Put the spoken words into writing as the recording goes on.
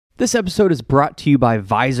This episode is brought to you by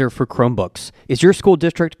Visor for Chromebooks. Is your school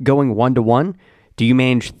district going one-to-one? Do you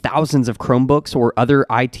manage thousands of Chromebooks or other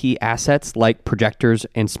IT assets like projectors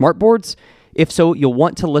and smartboards? If so, you'll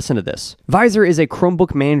want to listen to this. Visor is a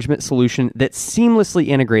Chromebook management solution that seamlessly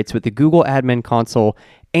integrates with the Google Admin Console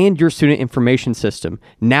and your student information system,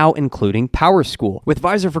 now including PowerSchool. With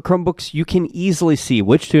Visor for Chromebooks, you can easily see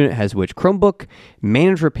which student has which Chromebook,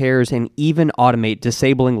 manage repairs, and even automate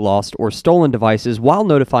disabling lost or stolen devices while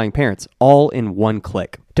notifying parents, all in one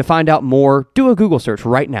click. To find out more, do a Google search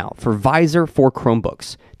right now for Visor for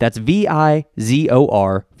Chromebooks. That's VIZOR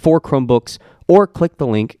for Chromebooks, or click the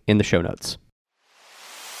link in the show notes.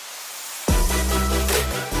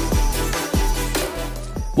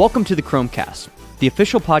 Welcome to the Chromecast, the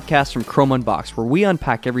official podcast from Chrome Unboxed, where we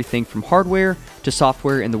unpack everything from hardware to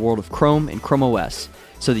software in the world of Chrome and Chrome OS,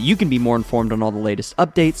 so that you can be more informed on all the latest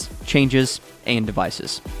updates, changes, and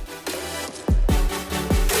devices.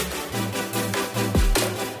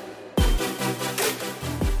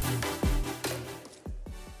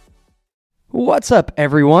 What's up,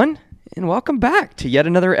 everyone? And welcome back to yet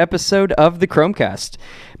another episode of the Chromecast.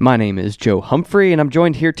 My name is Joe Humphrey, and I'm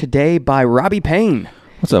joined here today by Robbie Payne.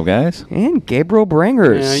 What's up, guys? And Gabriel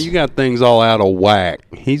Brangers. Yeah, you got things all out of whack.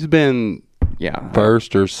 He's been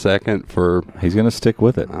first or second for... He's going to stick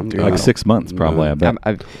with it. Like 6 months, probably, I bet.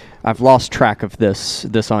 I've lost track of this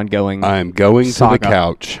ongoing I'm going saga. to the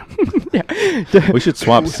couch. We should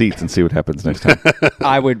swap seats and see what happens next time.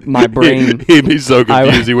 My brain... He'd be so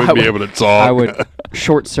confused he wouldn't be able to talk. I would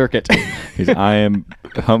short circuit. I am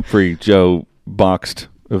Humphrey Joe Boxed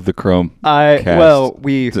of the Chrome cast. Well,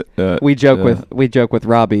 we joke with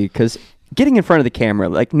Robbie because getting in front of the camera,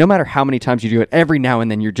 like no matter how many times you do it, every now and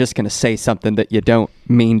then you're just going to say something that you don't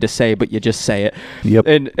mean to say, but you just say it. Yep.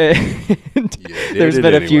 And there's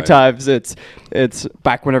been a few times it's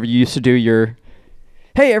back whenever you used to do your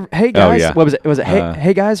hey guys. Oh, yeah. What was it? Was it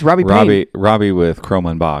hey guys? Robbie Payne. Robbie with Chrome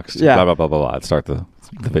Unboxed. Yeah. Blah blah blah blah blah. I'd start the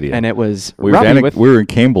video. And it was we were in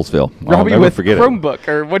Campbellsville. Robbie with Chromebook,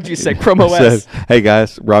 or what did you say? Chrome OS. Hey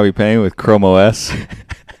guys, Robbie Payne with Chrome OS.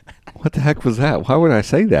 What the heck was that? Why would I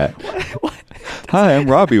say that? What? Hi, I'm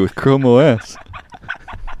Robbie with Chrome OS.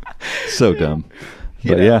 So dumb.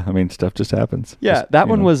 But yeah, I mean, stuff just happens. Yeah, that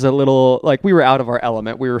one was a little, like, we were out of our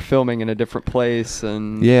element. We were filming in a different place.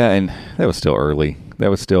 And that was still early. That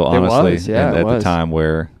was still, honestly, at the time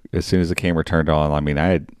where as soon as the camera turned on, I mean,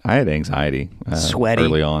 I had anxiety. Sweaty.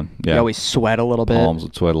 Early on. Yeah. You always sweat a little bit. Palms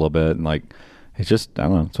would sweat a little bit. And, like, it's just, I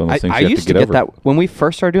don't know. It's one of those things I you have used to get over. That when we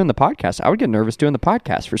first started doing the podcast. I would get nervous doing the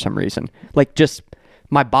podcast for some reason. Like, just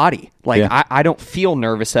my body. Like, I don't feel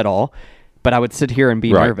nervous at all, but I would sit here and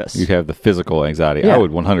be nervous. You'd have the physical anxiety. Yeah. I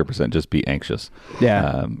would 100% just be anxious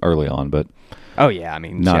early on, but oh yeah, I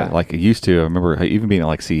mean, not like it used to. I remember even being at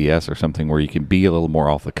like CES or something where you can be a little more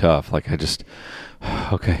off the cuff. Like I just,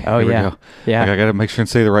 okay, oh here we go. Yeah. Like I got to make sure and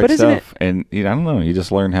say the right stuff. And I don't know, you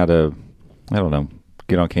just learn how to, I don't know,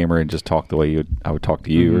 get on camera and just talk the way I would talk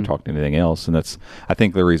to you or talk to anything else. And that's, I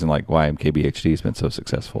think, the reason like why MKBHD has been so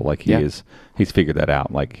successful. Like he's figured that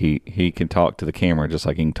out. Like he can talk to the camera just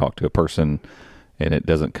like he can talk to a person, and it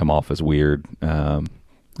doesn't come off as weird.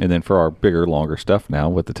 And then for our bigger, longer stuff now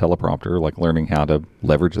with the teleprompter, like learning how to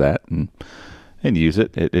leverage that and use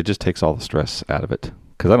it, it just takes all the stress out of it.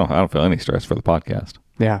 Because I don't feel any stress for the podcast.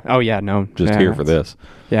 Yeah. Oh yeah. No. Just here for this.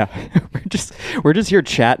 Yeah. we're just here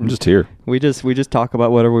chatting. I'm just here. We just talk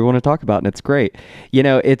about whatever we want to talk about, and it's great. You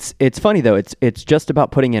know, it's funny though. It's just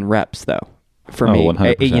about putting in reps though. For me,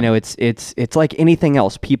 100%. You know, it's like anything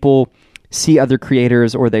else. People see other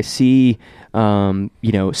creators, or they see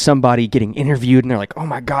somebody getting interviewed, and they're like, oh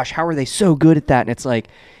my gosh, how are they so good at that? And it's like,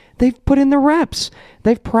 they've put in the reps,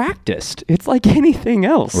 they've practiced. It's like anything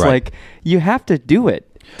else. Right. Like you have to do it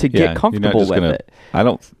to get comfortable with it.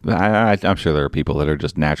 I'm sure there are people that are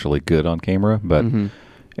just naturally good on camera, but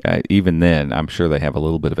even then, I'm sure they have a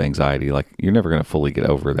little bit of anxiety. Like you're never going to fully get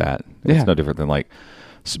over that. It's no different than like,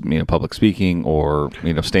 public speaking or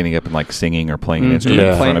standing up and like singing or playing an instrument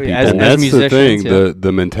in front of people. And that's the thing.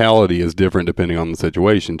 The mentality is different depending on the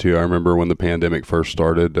situation too. I remember when the pandemic first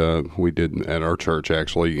started, we did at our church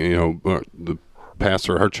actually. The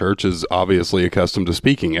pastor at our church is obviously accustomed to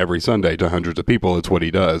speaking every Sunday to hundreds of people. It's what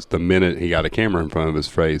he does. The minute he got a camera in front of his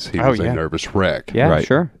face, he was a nervous wreck. Yeah, right.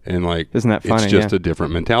 Sure. And like, isn't that funny? It's just a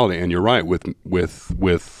different mentality. And you're right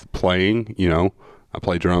with playing. I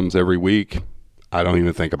play drums every week. I don't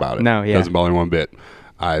even think about it. No, yeah. It doesn't bother me one bit.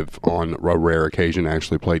 I've, on a rare occasion,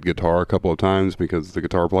 actually played guitar a couple of times because the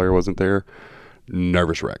guitar player wasn't there.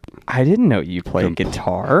 Nervous wreck. I didn't know you played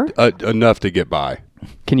guitar. Enough to get by.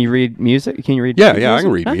 Can you read music? Can you read? Yeah, music? I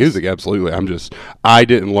can read Nice. music. Absolutely. I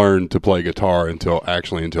didn't learn to play guitar until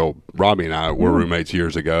Robbie and I were roommates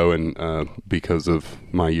years ago, and because of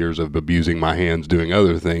my years of abusing my hands doing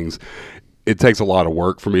other things, it takes a lot of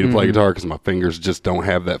work for me to play guitar because my fingers just don't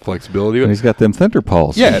have that flexibility. And he's got them thunder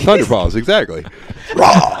paws. Yeah, thunder paws, exactly.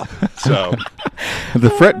 Raw. So the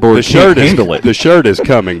fretboard can't handle it. The shirt is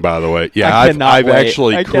coming, by the way. Yeah, I've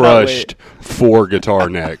actually crushed 4 guitar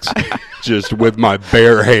necks just with my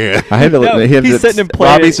bare hand. I had to. He's sitting and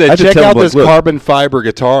playing. Robbie said, "Check out this look. carbon fiber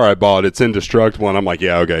guitar I bought. It's indestructible." And I'm like,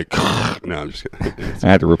 "Yeah, okay." No, I'm just kidding. I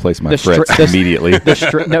had to replace my frets immediately.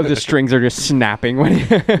 The strings are just snapping when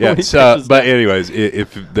he. Yeah. When but anyways,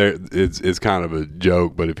 it's kind of a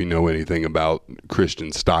joke. But if you know anything about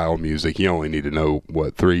Christian style music, you only need to know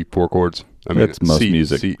what 3-4 chords. I mean, that's most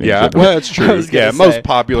music. Yeah, well, that's true. Yeah, most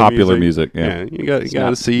popular music. Yeah, you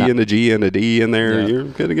got a C and a G and a D in there. Yeah. You're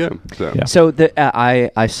good to go. So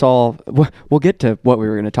I saw. We'll get to what we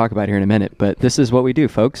were going to talk about here in a minute, but this is what we do,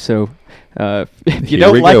 folks. So if you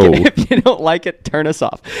don't like it, turn us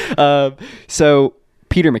off. So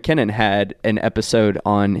Peter McKinnon had an episode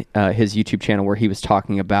on his YouTube channel where he was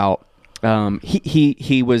talking about.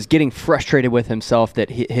 He was getting frustrated with himself that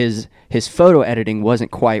his photo editing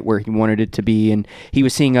wasn't quite where he wanted it to be, and he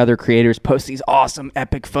was seeing other creators post these awesome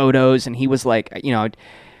epic photos, and he was like,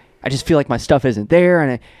 I just feel like my stuff isn't there,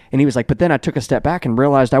 and he was like, but then I took a step back and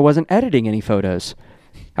realized I wasn't editing any photos.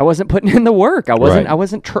 I wasn't putting in the work. I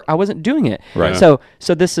wasn't doing it. Right. So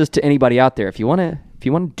this is to anybody out there. If you want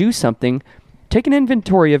to do something, take an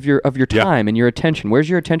inventory of your time and your attention. Where's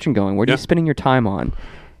your attention going? What are you spending your time on?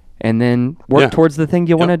 And then work towards the thing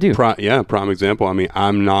you want to do. Prime example. I mean,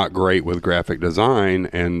 I'm not great with graphic design,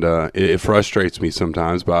 and it frustrates me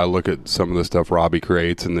sometimes, but I look at some of the stuff Robbie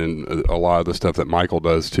creates and then a lot of the stuff that Michael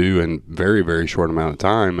does too in very, very short amount of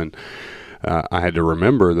time. And I had to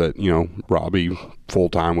remember that, Robbie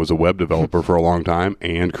full-time was a web developer for a long time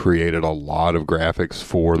and created a lot of graphics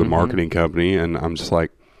for the marketing company. And I'm just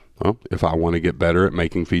like, well, if I want to get better at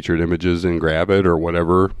making featured images and grab it or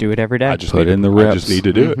whatever, do it every day. I just need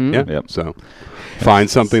to do it. Yeah. Yep. So find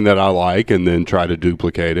something that I like and then try to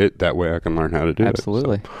duplicate it. That way I can learn how to do it.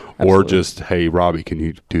 So. Or just, hey, Robbie, can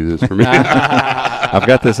you do this for me? I've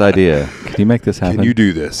got this idea. Can you make this happen? Can you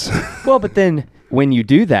do this? Well, but then when you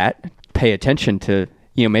do that, pay attention to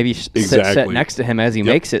maybe sit next to him as he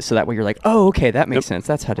makes it, so that way you're like, oh, okay, that makes sense.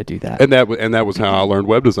 That's how to do that. And that was how I learned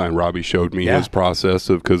web design. Robbie showed me his process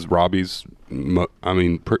because Robbie's,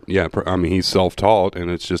 he's self-taught,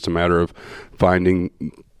 and it's just a matter of finding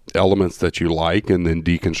elements that you like and then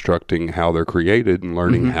deconstructing how they're created and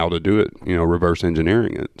learning how to do it, reverse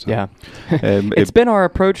engineering it. So. Yeah. It's been our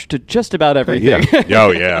approach to just about everything. Yeah.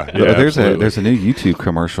 Oh, yeah. There's a new YouTube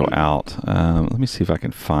commercial out. Let me see if I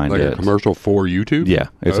can find it. Like a commercial for YouTube? Yeah.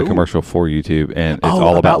 It's a commercial for YouTube, and it's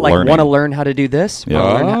all about like, learning. Want to learn how to do this? Yeah.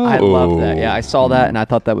 I love that. Yeah, I saw that, and I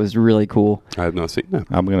thought that was really cool. I have not seen that.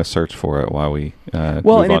 I'm going to search for it while we move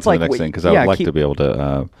on to the next thing, because I would like to be able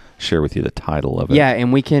to share with you the title of it. Yeah,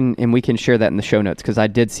 and we can share that in the show notes, because I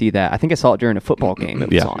did see that. I think I saw it during a football game.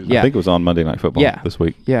 It was on. I think it was on Monday Night Football this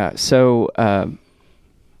week. Yeah. So,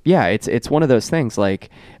 it's one of those things. Like,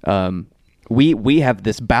 we have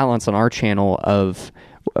this balance on our channel of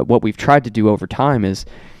what we've tried to do over time is,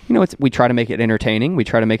 we try to make it entertaining. We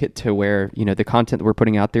try to make it to where, the content that we're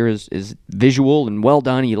putting out there is visual and well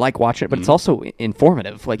done, and you like watching it, but it's also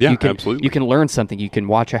informative. Like, absolutely. You can learn something. You can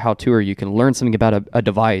watch a how-to, or you can learn something about a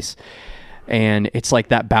device. And it's like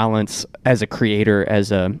that balance as a creator,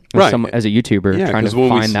 as a YouTuber, trying to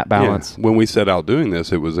find that balance. When we set out doing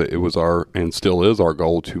this, it was our, and still is our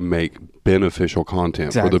goal, to make beneficial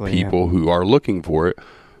content for the people who are looking for it.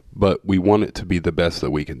 But we want it to be the best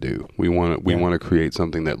that we can do. We want to create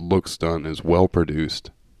something that looks done, is well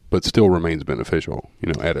produced, but still remains beneficial,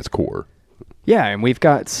 at its core. Yeah, and we've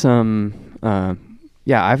got some.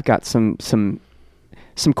 I've got some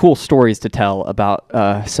cool stories to tell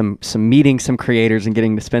about some meeting some creators and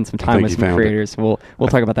getting to spend some time with some creators. We'll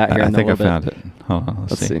talk about that here in a little bit. I think I found it. Hold on,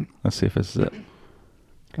 let's see. Let's see if this is it.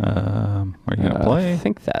 Are you gonna play? I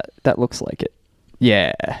think that looks like it.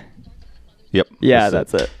 Yeah. Yep. Yeah,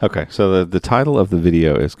 that's it. Okay, so the title of the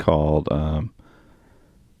video is called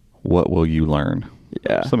 "What Will You Learn?"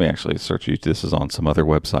 Yeah. So let me actually search you. This is on some other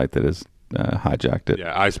website that has hijacked it.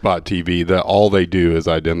 Yeah, iSpot TV. All they do is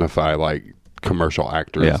identify like commercial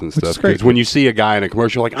actors and stuff. Because when you see a guy in a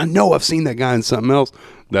commercial, like, I know I've seen that guy in something else.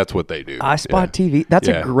 That's what they do. iSpot TV. That's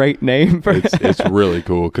a great name for it's really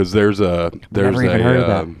cool, because there's never even heard of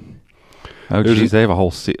that. Oh, geez, they have a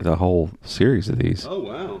whole series of these. Oh,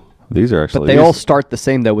 wow. These are actually. But they all start the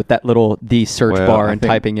same though, with that little search bar and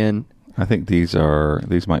typing in. I think these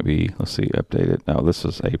might be, let's see, updated. No, this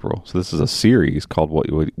is April. So this is a series called What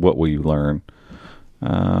Will You Learn?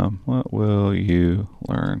 What Will You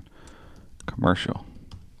Learn? Commercial.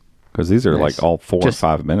 Because these are like all 4 or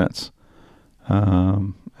 5 minutes.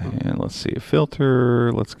 And let's see, a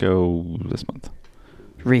filter. Let's go this month.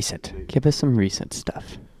 Recent. Give us some recent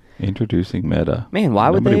stuff. Introducing Meta. Man, why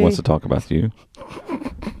would they? Nobody wants to talk about you.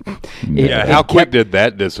 How quick did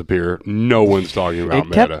that disappear? No one's talking about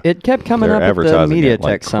Meta. It kept coming up at the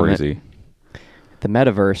MediaTek Summit. Crazy. The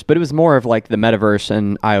metaverse, but it was more of like the metaverse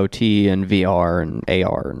and IoT and VR and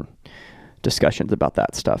AR and discussions about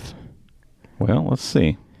that stuff. Well, let's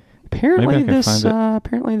see. Apparently this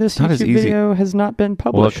YouTube video has not been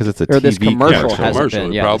published. Well, because it's a or TV this commercial commercial. hasn't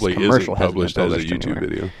been. It probably isn't hasn't published been as a published YouTube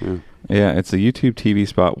anywhere. video. Yeah, it's a YouTube TV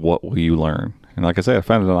spot. What will you learn? And like I said, I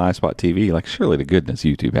found it on iSpot TV. Like, surely to goodness,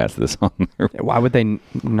 YouTube has this on there. Why would they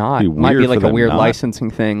not? It'd be Might be weird like for a them weird not. licensing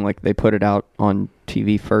thing. Like they put it out on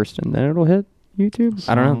TV first and then it'll hit YouTube.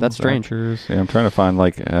 I don't know. That's strange. Yeah, I'm trying to find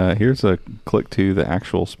like here's a click to the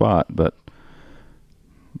actual spot, but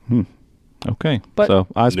okay. But so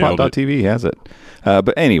iSpot.tv has it.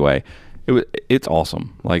 But anyway, it's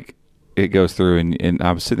awesome. Like it goes through and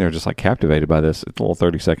I was sitting there just like captivated by this. It's a little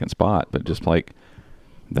 30-second spot, but just like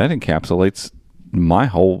that encapsulates my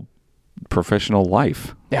whole professional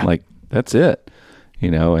life. Yeah. Like that's it.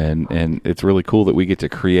 And it's really cool that we get to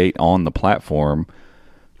create on the platform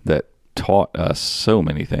that taught us so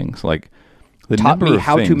many things. Like the taught number me of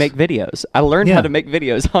how things. to make videos. I learned how to make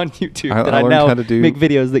videos on YouTube. I learned how to do make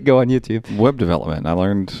videos that go on YouTube. Web development. I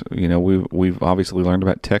learned, we've obviously learned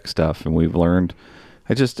about tech stuff, and we've learned.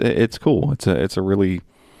 It's cool. It's a really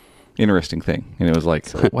interesting thing. And it was like,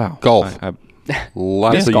 wow, golf.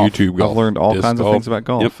 Lots of golf. YouTube golf. I've learned all Disc kinds golf. of things about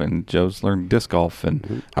golf, Yep. and Joe's learned disc golf,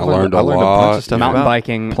 and I learned a bunch lot. of stuff Mountain about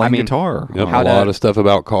biking, playing guitar. Yep, How a to- lot of stuff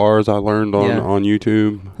about cars I learned on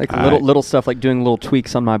YouTube. Like little stuff, like doing little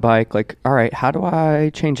tweaks on my bike. Like, all right, how do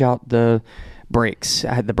I change out the brakes?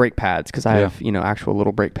 I had the brake pads because I have actual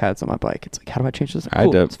little brake pads on my bike. It's like, how do I change this?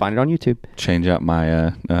 Cool, let's find it on YouTube. Change out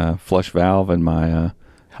my flush valve and my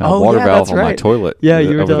Oh, water yeah, valve that's on my right. toilet Yeah,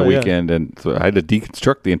 you were over the telling- yeah. weekend, and so I had to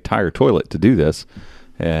deconstruct the entire toilet to do this.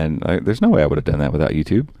 And there's no way I would have done that without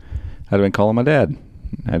YouTube. I'd have been calling my dad.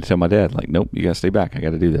 I had to tell my dad, like, nope, you got to stay back. I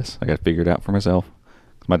got to do this. I got to figure it out for myself.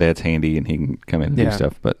 My dad's handy, and he can come in and do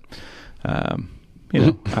stuff. But, I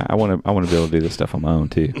want to be able to do this stuff on my own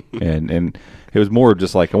too. And it was more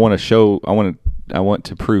just like I want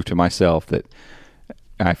to prove to myself that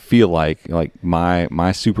I feel like my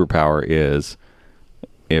superpower is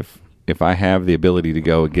if I have the ability to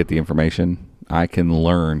go and get the information, I can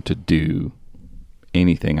learn to do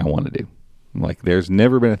anything I want to do. Like there's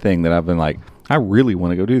never been a thing that I've been like, I really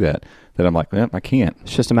want to go do that I'm like, I can't.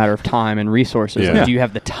 It's just a matter of time and resources. Yeah. Like, do you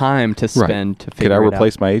have the time to spend to figure Could I it out?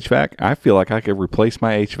 replace my HVAC? I feel like I could replace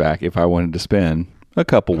my HVAC if I wanted to spend a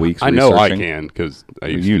couple weeks I know I researching. can because I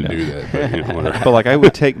used to do that. But, whatever. But like, it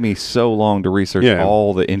would take me so long to research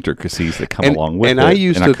all the intricacies that come along with it. I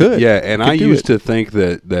used to to think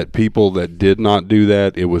that people that did not do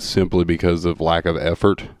that, it was simply because of lack of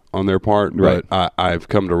effort on their part. Right. But I've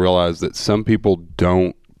come to realize that some people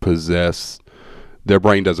don't possess. Their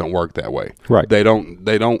brain doesn't work that way. Right. They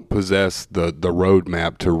don't possess the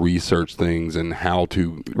roadmap to research things and how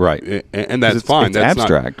to. Right. And that's it's fine. It's that's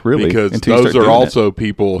abstract, not, really, because until you those start are doing also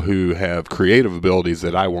people who have creative abilities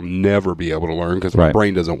that I will never be able to learn because my Right.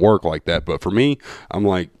 brain doesn't work like that. But for me, I'm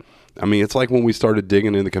like, I mean, it's like when we started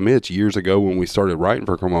digging into commits years ago when we started writing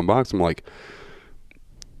for Come On Box. I'm like,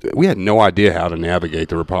 we had no idea how to navigate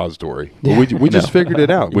the repository. We just figured it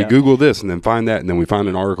out. We Google this and then find that, and then we find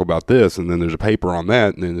an article about this, and then there's a paper on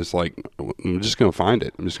that, and then it's like, I'm just going to find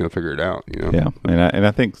it. I'm just going to figure it out. Yeah, and I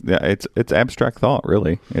think it's abstract thought,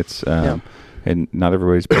 really. It's and not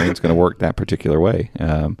everybody's brain's going to work that particular way.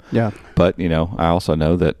 But I also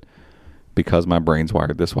know that because my brain's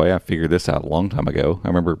wired this way, I figured this out a long time ago. I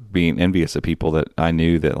remember being envious of people that I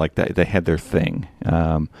knew that like that they had their thing.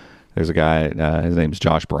 There's a guy, his name's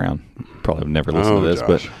Josh Brown. Probably have never listened to this, Josh.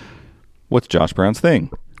 but what's Josh Brown's thing?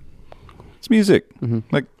 It's music. Mm-hmm.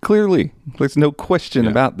 Like, clearly, there's no question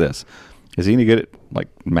about this. Is he any good at, like,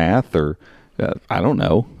 math or, I don't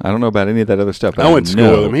know. I don't know about any of that other stuff. I went to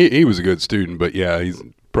school with him. He was a good student, but yeah, he's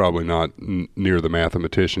probably not near the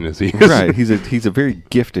mathematician as he is. Right. He's a very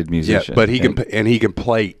gifted musician. Yeah, but he can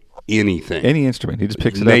play anything. Any instrument. He just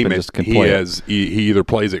picks it up and just can play it. He either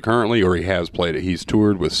plays it currently or he has played it. He's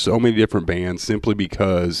toured with so many different bands simply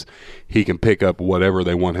because he can pick up whatever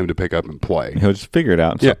they want him to pick up and play. He'll just figure it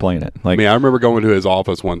out and start playing it. I remember going to his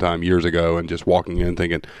office one time years ago and just walking in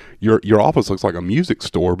thinking, your office looks like a music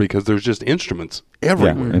store because there's just instruments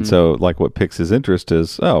everywhere. Yeah. And so, like, what picks his interest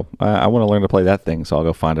is, I want to learn to play that thing, so I'll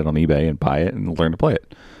go find it on eBay and buy it and learn to play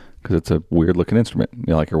it because it's a weird-looking instrument,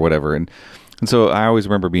 or whatever. And so I always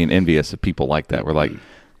remember being envious of people like that. We're like,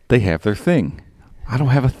 they have their thing. I don't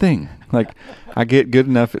have a thing. Like, I get good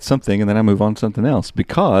enough at something, and then I move on to something else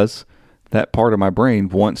because that part of my brain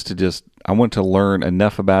wants to I want to learn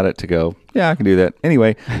enough about it to go, yeah, I can do that.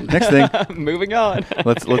 Anyway, next thing. Moving on.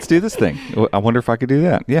 let's do this thing. I wonder if I could do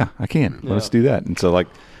that. Yeah, I can. Yeah. Let's do that. And so, like,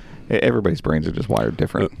 everybody's brains are just wired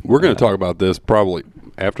different. We're going to talk about this probably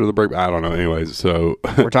after the break. I don't know. Anyways, so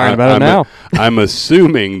we're talking about it now. I'm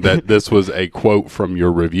assuming that this was a quote from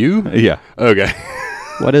your review. Yeah. Okay.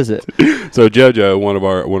 What is it? So JoJo, one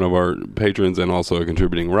of our patrons and also a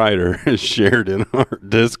contributing writer, shared in our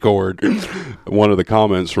Discord one of the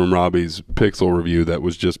comments from Robbie's Pixel review that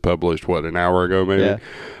was just published, an hour ago maybe?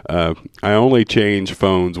 Yeah. I only change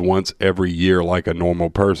phones once every year like a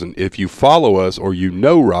normal person. If you follow us or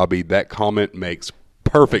Robbie, that comment makes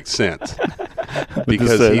perfect sense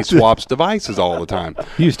because he swaps devices all the time.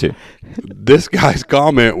 Used to. This guy's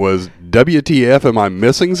comment was, WTF, am I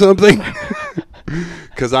missing something?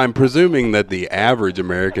 Because I'm presuming that the average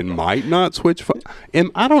American might not switch.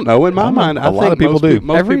 I don't know. In my mind, I think people do.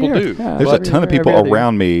 Most people do. Yeah, there's a ton of people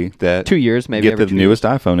around me that 2 years maybe get the newest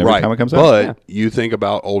iPhone every time it comes out. But you think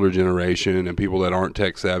about older generation and people that aren't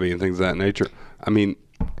tech savvy and things of that nature. I mean,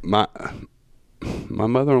 my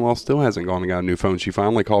mother-in-law still hasn't gone and got a new phone. She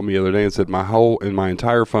finally called me the other day and said my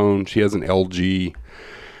entire phone. She has an LG.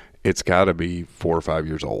 It's got to be 4 or 5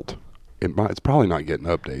 years old. It's probably not getting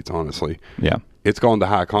updates, honestly. Yeah. It's gone to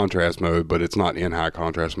high contrast mode, but it's not in high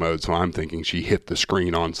contrast mode. So I'm thinking she hit the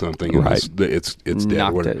screen on something and it's dead.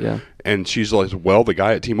 Knocked it, yeah. And she's like, well, the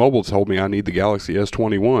guy at T-Mobile told me I need the Galaxy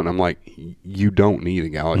S21. I'm like, you don't need a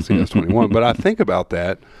Galaxy S21. But I think about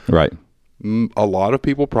that. Right. A lot of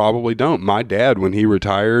people probably don't. My dad, when he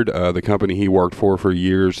retired, the company he worked for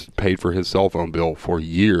years paid for his cell phone bill for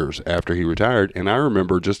years after he retired. And I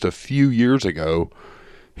remember just a few years ago,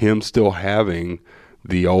 him still having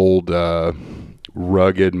the old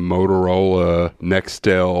rugged Motorola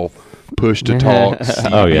Nextel push-to-talk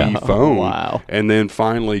CD phone. Wow. And then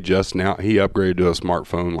finally just now, he upgraded to a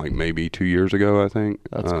smartphone like maybe 2 years ago, I think.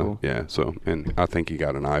 That's cool. Yeah, so, and I think he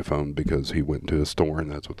got an iPhone because he went to a store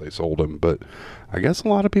and that's what they sold him. But I guess a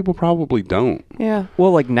lot of people probably don't. Yeah.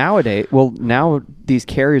 Well, like now these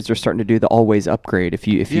carriers are starting to do the always upgrade. If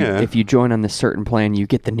you join on this certain plan, you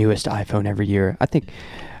get the newest iPhone every year. I think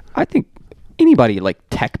anybody like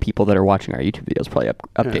tech people that are watching our YouTube videos probably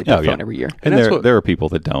update their phone every year. And there are people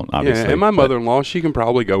that don't, obviously. Yeah, and my mother-in-law, she can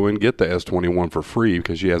probably go and get the S21 for free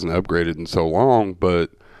because she hasn't upgraded in so long,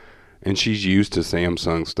 and she's used to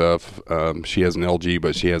Samsung stuff. She has an LG,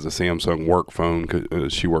 but she has a Samsung work phone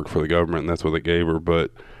because she worked for the government, and that's what they gave her.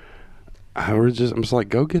 But I'm just like,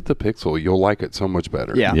 go get the Pixel. You'll like it so much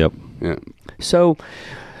better. Yeah. Yep. Yeah.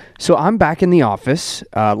 So I'm back in the office.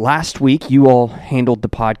 Last week, you all handled the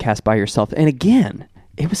podcast by yourself. And again,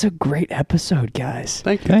 it was a great episode, guys.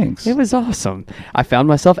 Thank you. Thanks. It was awesome. I found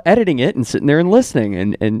myself editing it and sitting there and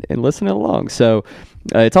listening and listening along. So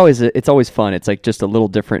it's always fun. It's like just a little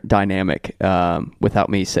different dynamic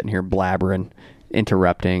without me sitting here blabbering,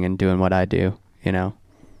 interrupting, and doing what I do,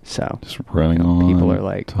 So just running on. People are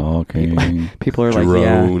like talking. People are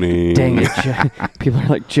droning. Like, yeah, dang it. People are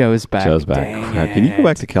like, Joe's back. Can you go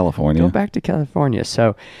back to California? Go back to California.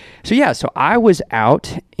 So I was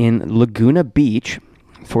out in Laguna Beach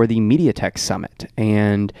for the MediaTek Summit,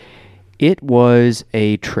 and it was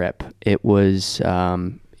a trip. It was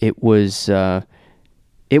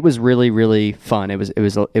really, really fun. It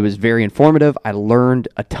was very informative. I learned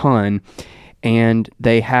a ton, and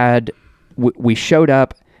we showed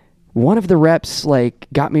up. One of the reps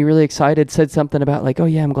got me really excited, said something about oh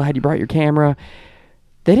yeah, I'm glad you brought your camera.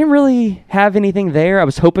 They didn't really have anything there. I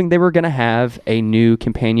was hoping they were going to have a new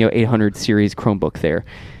Kompanio 800 series Chromebook there.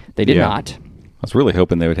 They did not. I was really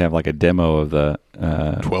hoping they would have a demo of the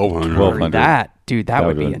 1200. That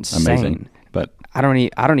would be insane. Amazing. But I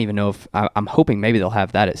don't even know if I'm hoping maybe they'll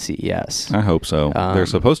have that at CES. I hope so. They're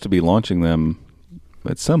supposed to be launching them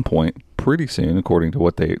at some point pretty soon, according to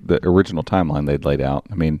what the original timeline they'd laid out.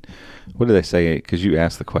 I mean, what did they say? Because you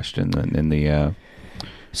asked the question in the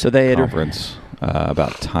conference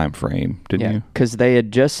about time frame, didn't you? Because they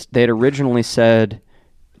had originally said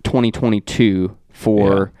 2022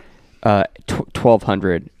 for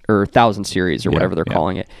 1200 or 1000 series or whatever they're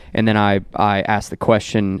calling it. And then I asked the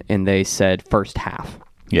question, and they said first half.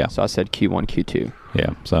 Yeah. So I said Q1, Q2.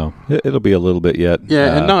 Yeah. So it'll be a little bit yet.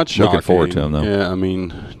 Yeah, and not shocking. Looking forward to them, though. Yeah, I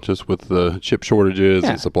mean, just with the chip shortages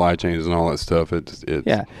and supply chains and all that stuff, it's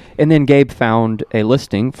yeah. And then Gabe found a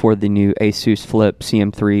listing for the new Asus Flip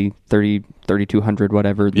CM3 3200,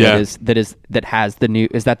 whatever. That has the new.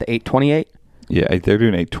 Is that the 828? Yeah, they're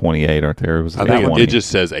doing 828, aren't there? I think it just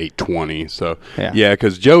says 820. So,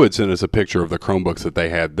 because Joe had sent us a picture of the Chromebooks that they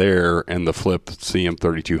had there, and the Flip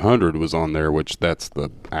CM3200 was on there, which that's the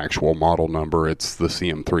actual model number. It's the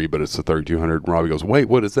CM3, but it's the 3200. And Robbie goes, wait,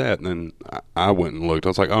 what is that? And then I went and looked. I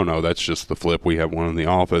was like, oh, no, that's just the Flip. We have one in the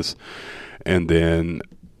office. And then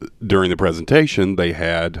during the presentation, they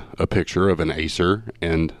had a picture of an Acer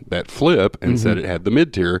and that Flip and said it had the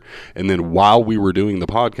mid-tier. And then while we were doing the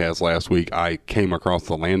podcast last week, I came across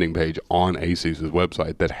the landing page on Asus's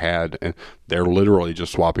website that had, and they're literally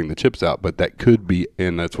just swapping the chips out. But that could be,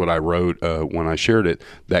 and that's what I wrote when I shared it,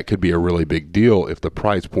 that could be a really big deal if the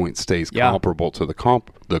price point stays comparable to the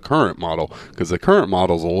current model, because the current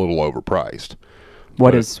model is a little overpriced.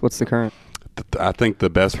 What's the current? I think the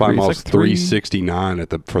Best Buy model is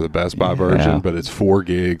 $369 for the Best Buy version, but it's 4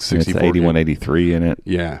 gigs, 64 it's 8183 in it.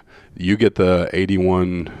 Yeah, you get the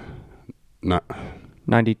 81, not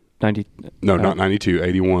 90. No, not 92.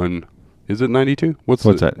 81. Is it 92? What's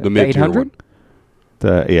that? The mid-tier one.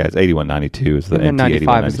 It's 8192 is the and then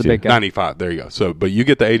 95 is the big guy. 95. There you go. So, but you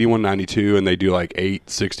get the 8192, and they do like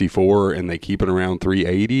 864, and they keep it around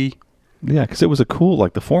 380. Yeah, because it was a cool,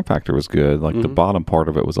 like the form factor was good. Like the bottom part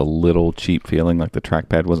of it was a little cheap feeling, like the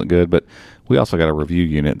trackpad wasn't good. But we also got a review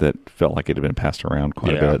unit that felt like it had been passed around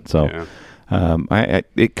quite a bit. So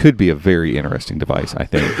it could be a very interesting device, I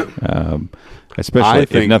think. Especially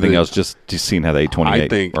if nothing else, just seeing how the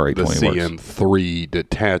 828 or 820 the works. CM3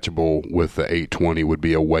 detachable with the 820 would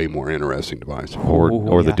be a way more interesting device.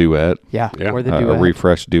 Or the Duet. Yeah. Or the Duet. A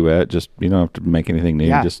refresh Duet. Just, you don't have to make anything new.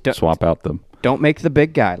 Just swap out them. Don't make the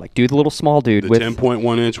big guy. Like, do the little small dude. The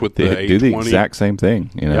 10.1 inch with the 820. Do the exact same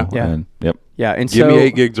thing, you know. Yeah. And, and give me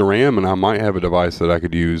 8 gigs of RAM, and I might have a device that I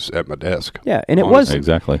could use at my desk. Yeah, and it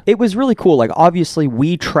was really cool. Like, obviously,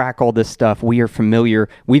 we track all this stuff. We are familiar.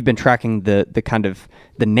 We've been tracking the kind of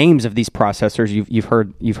the names of these processors. You've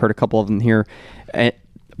heard a couple of them here,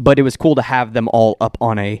 but it was cool to have them all up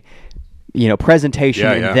on a presentation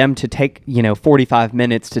and them to take 45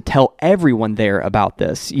 minutes to tell everyone there about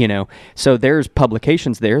this. So there's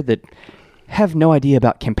publications there that have no idea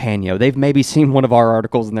about Kompanio. They've maybe seen one of our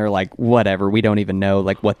articles and they're like, whatever, we don't even know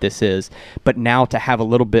like what this is. But now to have a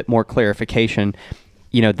little bit more clarification,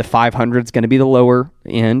 the 500 is going to be the lower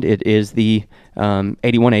end. It is the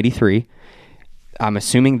 8183. I'm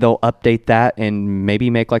assuming they'll update that and maybe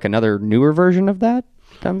make like another newer version of that,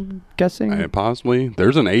 I'm guessing. Possibly.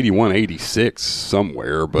 There's an 8186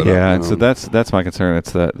 somewhere, but so that's my concern.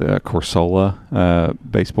 It's the Corsola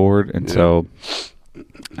baseboard, and so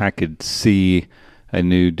I could see a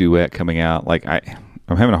new Duet coming out. Like I'm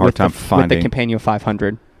having a hard time finding with the Kompanio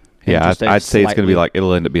 500. Yeah, I'd say it's going to be like,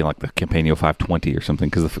 it'll end up being like the Kompanio 520 or something,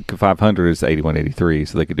 because the 500 is the 8183,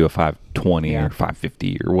 so they could do a 520 or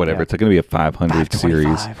 550 or whatever. Yeah. It's going to be a 500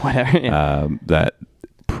 series. Whatever. That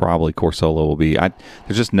probably Corsola will be. There's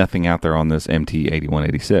just nothing out there on this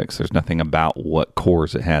MT8186. There's nothing about what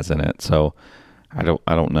cores it has in it, so I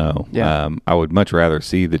don't know. Yeah. I would much rather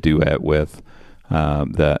see the Duet with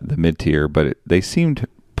the mid-tier, but they seemed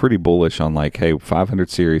pretty bullish on like, hey,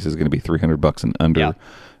 500 series is going to be $300 and under. Yeah.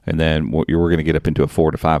 And then we're going to get up into a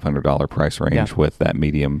 $400 to $500 price range with that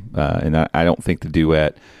medium. And I don't think the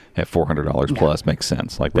Duet at $400 plus makes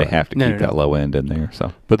sense. Like they have to keep that low end in there.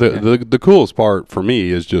 So, but the coolest part for me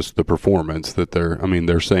is just the performance that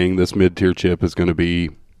they're saying this mid-tier chip is going to be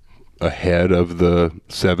ahead of the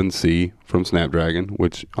 7C from Snapdragon,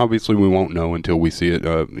 which obviously we won't know until we see it.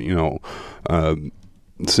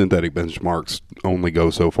 Synthetic benchmarks only go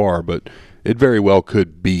so far, but it very well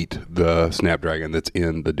could beat the Snapdragon that's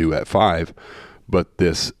in the Duet 5. But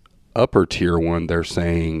this upper tier one, they're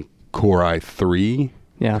saying Core i3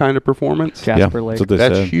 kind of performance. Jasper Lake.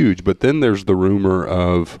 That's huge. But then there's the rumor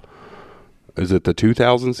of, is it the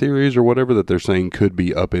 2000 series or whatever, that they're saying could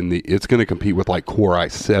be up in the, it's going to compete with like Core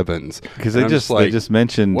i7s. Because they just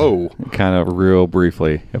mentioned kind of real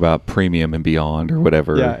briefly about premium and beyond or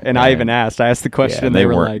whatever. Yeah, and I asked the question, and they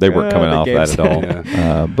were coming off that at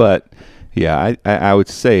all. But Yeah, I would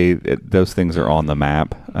say those things are on the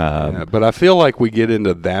map. But I feel like we get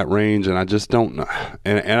into that range, and I just don't know.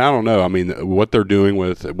 And I don't know. I mean, what they're doing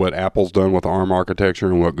with what Apple's done with ARM architecture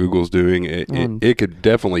and what Google's doing, it could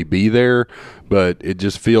definitely be there, but it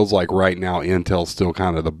just feels like right now Intel's still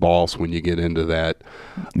kind of the boss when you get into that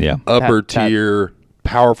upper tier,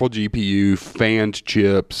 powerful GPU, fanned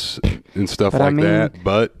chips, and stuff that.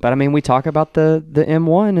 But I mean, we talk about the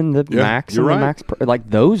M1 and the Max and the Max Pro, like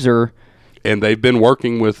those are. And they've been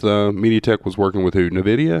working with, MediaTek was working with who?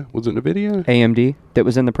 NVIDIA? Was it NVIDIA? AMD that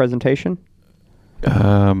was in the presentation?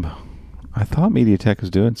 I thought MediaTek was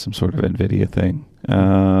doing some sort of NVIDIA thing.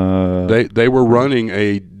 They were running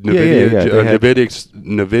a NVIDIA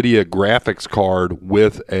graphics card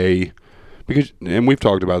with and we've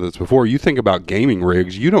talked about this before, you think about gaming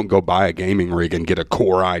rigs, you don't go buy a gaming rig and get a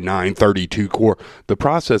Core i9 32 core. The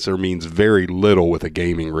processor means very little with a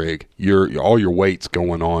gaming rig. All your weight's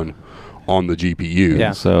going on the GPU.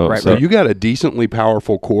 Yeah. So you got a decently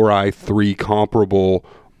powerful Core i3 comparable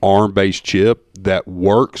ARM-based chip that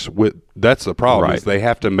works with. That's the problem. Is they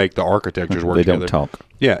have to make the architectures work together. They don't talk.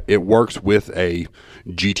 Yeah, it works with a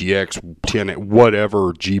GTX 10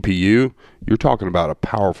 whatever GPU. You're talking about a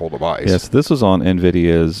powerful device. Yes, this was on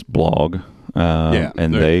NVIDIA's blog.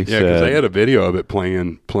 And they said, because they had a video of it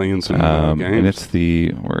playing some games. And it's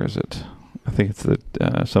where is it? I think it's the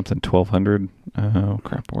something 1200. Oh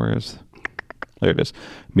crap, where is? There it is.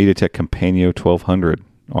 MediaTek Kompanio 1200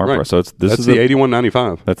 ARM processor. So that's the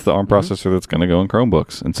 8195. That's the ARM processor that's going to go in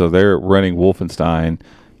Chromebooks, and so they're running Wolfenstein,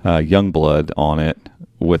 Youngblood on it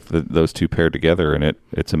with those two paired together, and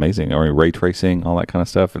it's amazing. Or ray tracing, all that kind of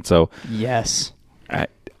stuff, and so yes.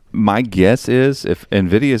 My guess is if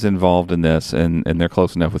NVIDIA is involved in this, and they're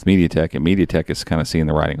close enough with MediaTek, and MediaTek is kind of seeing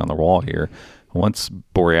the writing on the wall here. Once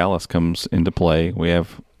Borealis comes into play, we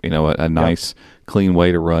have a nice, clean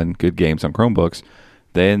way to run good games on Chromebooks.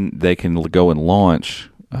 Then they can go and launch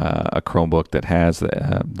a Chromebook that has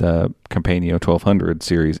the Kompanio 1200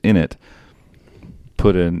 series in it,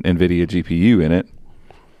 put an NVIDIA GPU in it,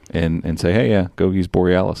 and say, hey, go use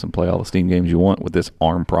Borealis and play all the Steam games you want with this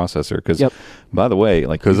ARM processor. Because, by the way,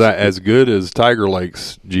 as good as Tiger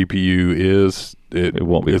Lake's GPU is, it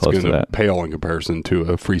won't be close to that. It's going to pale in comparison to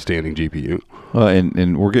a freestanding GPU. Well,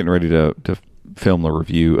 and we're getting ready to film the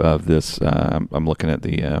review of this. I'm looking at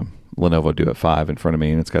the Lenovo Duet 5 in front of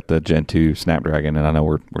me, and it's got the Gen 2 Snapdragon, and I know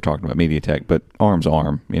we're talking about MediaTek, but ARM's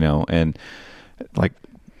ARM, and like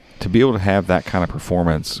to be able to have that kind of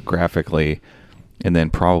performance graphically, and then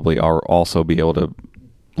probably also be able to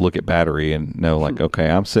look at battery and know, like, okay,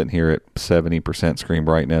 I'm sitting here at 70% screen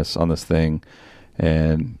brightness on this thing,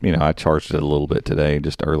 and I charged it a little bit today,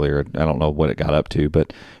 just earlier. I don't know what it got up to,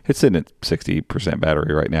 but it's sitting at 60%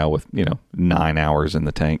 battery right now with 9 hours in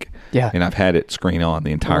the tank. Yeah, and I've had it screen on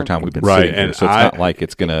the entire time we've been sitting here, so it's not like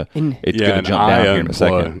it's gonna jump down here in a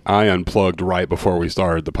second. I unplugged right before we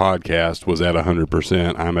started the podcast. Was at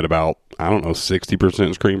 100%. I'm at about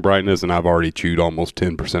 60% screen brightness, and I've already chewed almost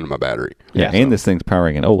 10% of my battery. Yeah, and this thing's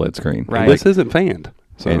powering an OLED screen. Right, this isn't fanned.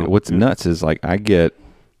 So, and what's nuts is I get.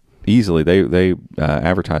 Easily, they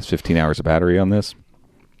advertise 15 hours of battery on this.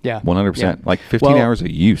 Yeah, 100%. Yeah. Like 15 hours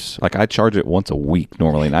of use. Like I charge it once a week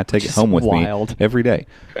normally, and I take it home with me every day.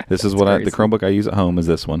 This is what the Chromebook I use at home is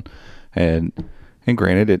this one, and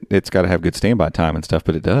granted, it's got to have good standby time and stuff,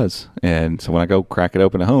 but it does. And so when I go crack it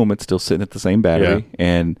open at home, it's still sitting at the same battery,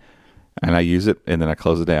 and I use it, and then I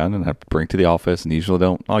close it down, and I bring it to the office, and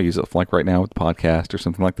usually I'll use it like right now with the podcast or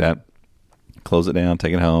something like that. Close it down,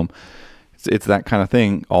 take it home. It's that kind of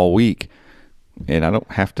thing all week, and I don't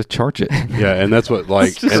have to charge it. Yeah, and that's what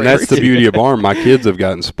that's the beauty of ARM. My kids have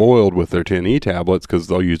gotten spoiled with their 10e tablets because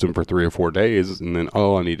they'll use them for 3 or 4 days, and then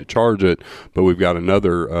I need to charge it. But we've got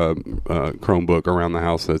another Chromebook around the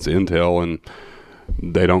house that's Intel, and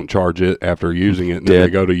they don't charge it after using it, and then they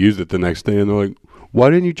go to use it the next day, and they're like, "Why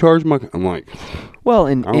didn't you charge my?" I'm like, "Well,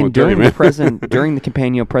 and during the during the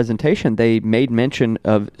Kompanio presentation, they made mention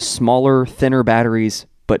of smaller, thinner batteries."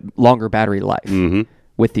 But longer battery life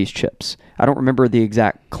with these chips. I don't remember the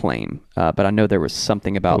exact claim, but I know there was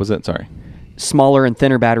something about... What was it? Sorry. Smaller and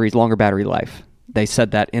thinner batteries, longer battery life. They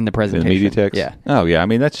said that in the presentation. The MediaTek? Yeah. Oh, yeah. I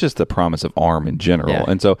mean, that's just the promise of ARM in general. Yeah.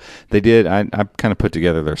 And so they did... I kind of put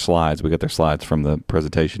together their slides. We got their slides from the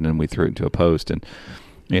presentation, and we threw it into a post. And,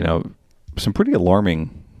 some pretty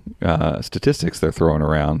alarming statistics they're throwing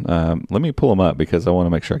around. Let me pull them up because I want to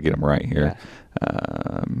make sure I get them right here.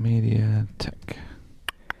 Yeah. MediaTek...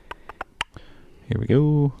 Here we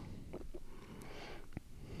go.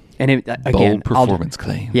 And again, bold performance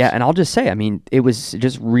claims. Yeah, and I'll just say, I mean, it was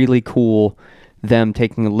just really cool them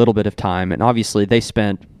taking a little bit of time, and obviously they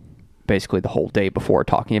spent basically the whole day before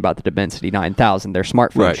talking about the Dimensity 9000, their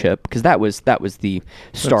smartphone chip, because that was the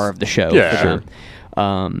star of the show. Yeah, sure.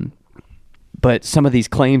 But some of these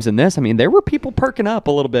claims in this, I mean, there were people perking up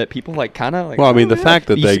a little bit. People kind of Well, I mean, the fact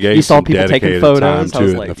that they gave some dedicated time to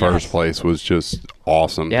it in the first place was just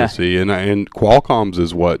awesome to see. And Qualcomm's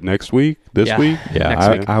is what, next week? This week?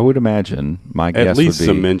 Yeah, I would imagine. My guess at least would be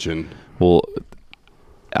some mention. Well,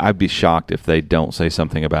 I'd be shocked if they don't say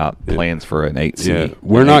something about plans for an 8C. Yeah.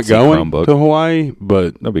 We're not going Chromebook to Hawaii,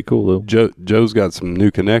 but that'd be cool though. Joe's got some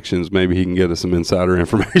new connections. Maybe he can get us some insider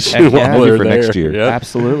information while they're for there. Next year. Yep.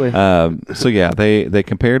 Absolutely. So yeah, they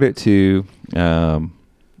compared it to Celeron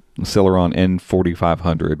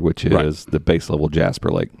N4500, which is the base level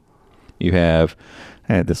Jasper Lake. You have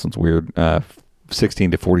this one's weird.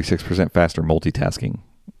 16 to 46% faster multitasking.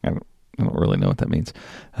 I don't really know what that means.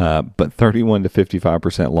 But 31 to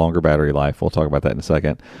 55% longer battery life. We'll talk about that in a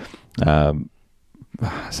second.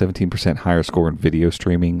 17% higher score in video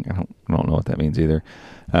streaming. I don't know what that means either.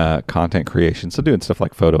 Content creation. So doing stuff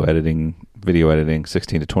like photo editing, video editing,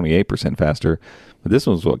 16 to 28% faster. But this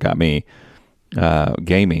one's what got me.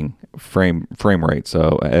 Gaming frame rate.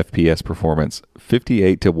 So FPS performance,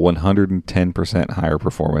 58 to 110% higher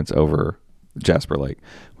performance over Jasper Lake,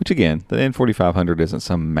 which again, the N4500 isn't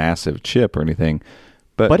some massive chip or anything,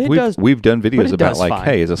 but we've done videos about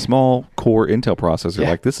hey, as a small core Intel processor,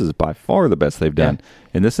 like this is by far the best they've done,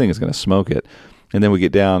 and this thing is going to smoke it. And then we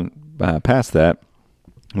get down past that,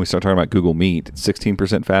 we start talking about Google Meet,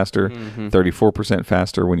 16% faster, 34%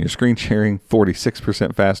 faster when you're screen sharing,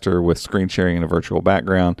 46% faster with screen sharing in a virtual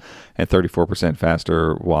background, and 34%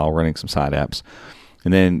 faster while running some side apps.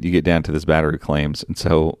 And then you get down to this battery claims. And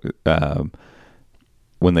so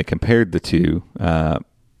when they compared the two,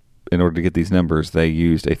 in order to get these numbers, they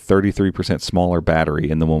used a 33% smaller battery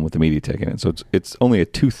in the one with the MediaTek in it. So it's only a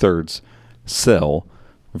 2/3 cell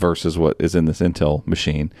versus what is in this Intel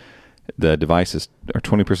machine. The devices are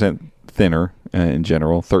 20% thinner in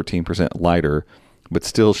general, 13% lighter, but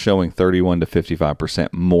still showing 31 to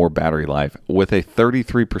 55% more battery life with a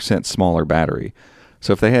 33% smaller battery.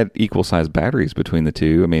 So if they had equal sized batteries between the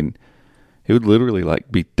two, I mean, it would literally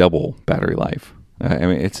be double battery life. I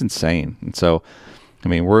mean, it's insane. And so, I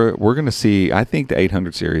mean, we're going to see, I think the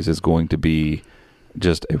 800 series is going to be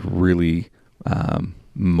just a really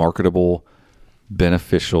marketable,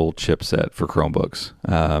 beneficial chipset for Chromebooks.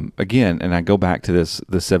 Again, and I go back to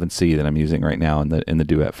the 7C that I'm using right now in the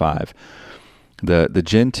Duet 5. The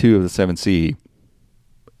Gen 2 of the 7C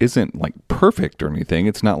isn't perfect or anything.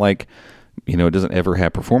 It's not like, it doesn't ever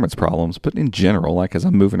have performance problems, but in general, as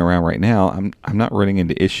I'm moving around right now, I'm not running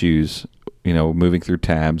into issues, moving through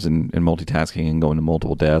tabs and multitasking and going to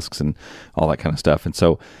multiple desks and all that kind of stuff. And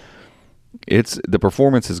so the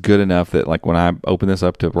performance is good enough that when I open this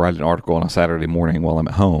up to write an article on a Saturday morning while I'm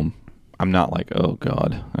at home, I'm not like, oh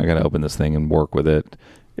God, I got to open this thing and work with it.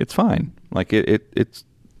 It's fine.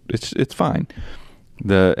 It's fine.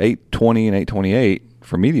 The 820 and 828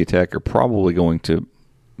 from MediaTek are probably going to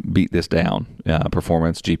beat this down.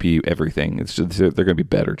 Performance, GPU, everything. It's just, they're going to be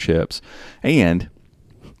better chips. And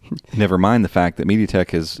never mind the fact that MediaTek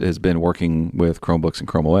has been working with Chromebooks and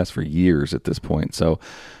Chrome OS for years at this point. So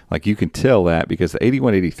you can tell that because the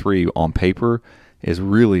 8183 on paper is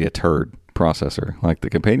really a turd processor. The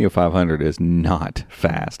Kompanio 500 is not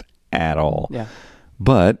fast at all. Yeah.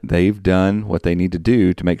 But they've done what they need to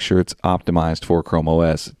do to make sure it's optimized for Chrome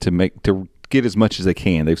OS to get as much as they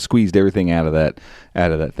can. They've squeezed everything out of that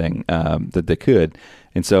thing that they could,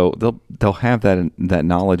 and so they'll have that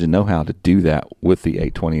knowledge and know-how to do that with the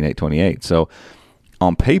 820 and 828. So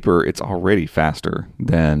on paper, it's already faster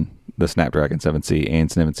than the Snapdragon 7C and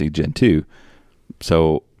 7C Gen 2.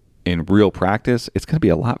 So in real practice, it's going to be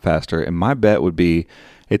a lot faster. And my bet would be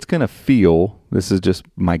it's going to feel, this is just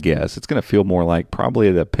my guess, it's going to feel more like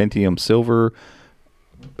probably the Pentium Silver,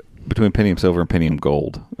 between Pentium Silver and Pentium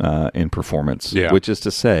Gold in performance, which is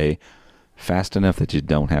to say fast enough that you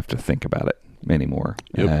don't have to think about it anymore.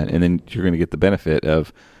 Yep. And then you're going to get the benefit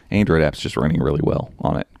of Android apps just running really well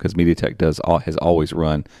on it because MediaTek has always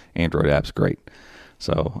run Android apps great.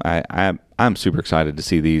 So I'm super excited to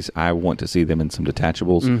see these. I want to see them in some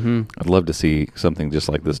detachables. Mm-hmm. I'd love to see something just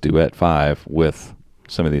like this Duet 5 with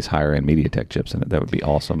some of these higher end MediaTek chips in it. That would be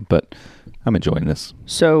awesome. But I'm enjoying this.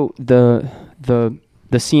 So the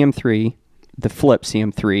CM3, the Flip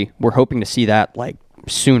CM3, we're hoping to see that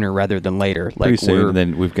sooner rather than later. Pretty soon. And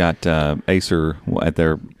then we've got Acer at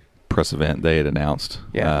their press event. They had announced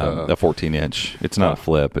a 14-inch. It's not a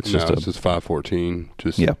Flip. It's just 514,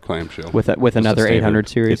 just clamshell with another 800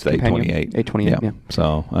 series. It's the 828. 828. Yeah.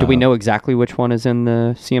 So do we know exactly which one is in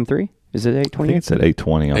the CM3? Is it 820? I think it said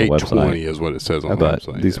 820 on the website. 820 is what it says on the But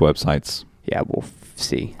website. these websites. Yeah, we'll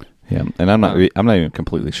see. Yeah, and I'm not even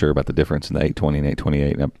completely sure about the difference in the 820 and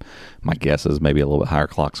 828. My guess is maybe a little bit higher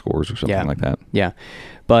clock scores or something like that. Yeah,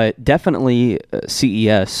 but definitely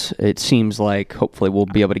CES. It seems like hopefully we'll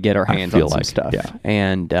be able to get our hands on some stuff,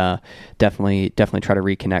 and definitely try to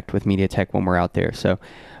reconnect with MediaTek when we're out there. So,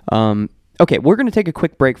 okay, we're going to take a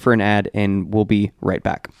quick break for an ad, and we'll be right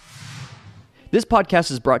back. This podcast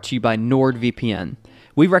is brought to you by NordVPN.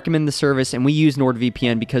 We recommend the service, and we use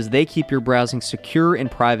NordVPN because they keep your browsing secure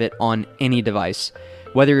and private on any device.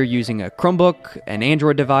 Whether you're using a Chromebook, an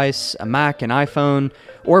Android device, a Mac, an iPhone,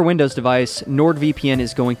 or a Windows device, NordVPN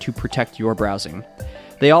is going to protect your browsing.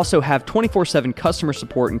 They also have 24/7 customer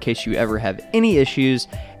support in case you ever have any issues,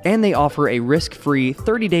 and they offer a risk-free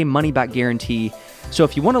 30-day money-back guarantee. So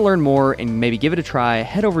if you want to learn more and maybe give it a try,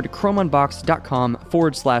 head over to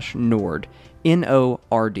chromeunboxed.com/Nord, Nord.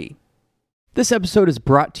 This episode is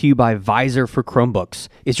brought to you by Visor for Chromebooks.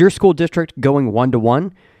 Is your school district going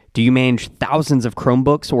one-to-one? Do you manage thousands of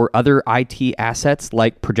Chromebooks or other IT assets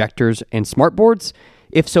like projectors and smartboards?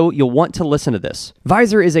 If so, you'll want to listen to this.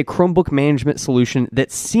 Visor is a Chromebook management solution that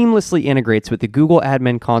seamlessly integrates with the Google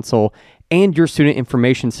Admin Console and your student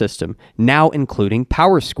information system, now including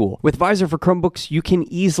PowerSchool. With Visor for Chromebooks, you can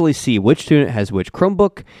easily see which student has which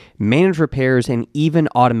Chromebook, manage repairs, and even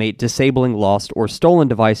automate disabling lost or stolen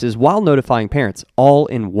devices while notifying parents, all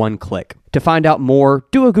in one click. To find out more,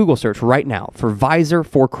 do a Google search right now for Visor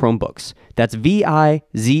for Chromebooks. That's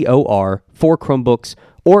VIZOR for Chromebooks,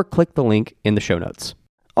 or click the link in the show notes.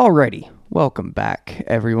 Alrighty, welcome back,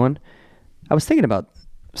 everyone. I was thinking about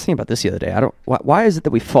this the other day. Why is it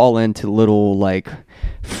that we fall into little like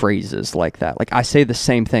phrases like that? Like I say the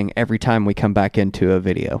same thing every time we come back into a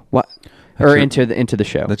video. Into the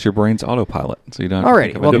show. That's your brain's autopilot. So you don't.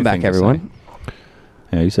 Alrighty, welcome back, everyone.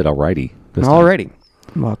 Yeah, you said alrighty. Alrighty,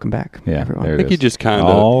 welcome back. Yeah, everyone. I think you just kind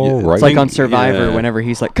of. It's like on Survivor whenever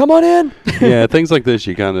he's like, "Come on in." Yeah, things like this.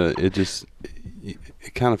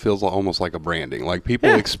 It kind of feels almost like a branding. Like people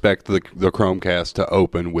expect the Chromecast to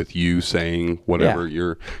open with you saying whatever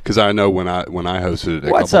you're. Because I know when I hosted it a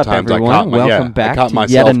couple times, everyone? Welcome back I caught to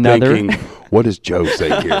myself yet another. thinking, "What does Joe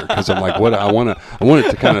say here?" Because I'm like, "What I want it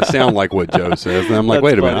to kind of sound like what Joe says," and I'm like,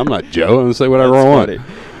 "Wait a minute, I'm not Joe. I'm gonna say whatever I want."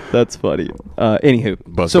 That's funny.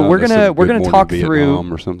 Anywho, so we're gonna talk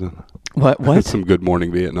through or something. What? Some Good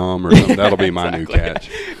Morning Vietnam or something. That'll be my new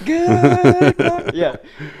catch. Good. Yeah.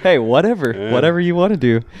 Hey, whatever you want to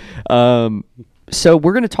do. So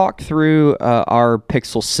we're going to talk through our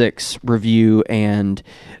Pixel 6 review, and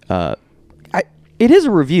it is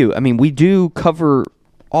a review. I mean, we do cover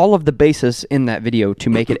all of the basis in that video to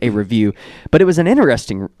make it a review, but it was an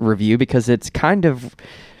interesting review because it's kind of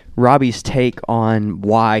Robbie's take on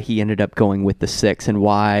why he ended up going with the 6 and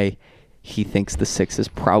why he thinks the 6 is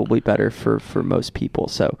probably better for most people.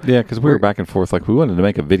 So yeah, because we were back and forth. Like we wanted to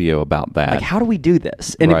make a video about that. Like, how do we do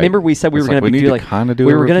this? And remember, we said we were going to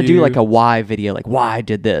do like a why video, like why I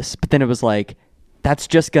did this. But then it was like that's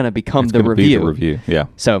just going to become the review. Yeah.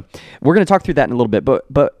 So we're going to talk through that in a little bit.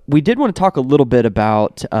 But we did want to talk a little bit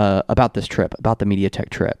about this trip, about the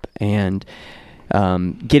MediaTek trip, and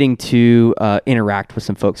getting to interact with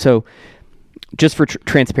some folks. So just for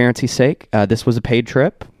transparency's sake, this was a paid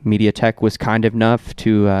trip. MediaTek was kind enough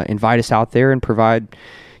to invite us out there and provide,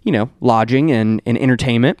 lodging and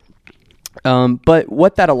entertainment. But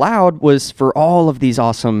what that allowed was for all of these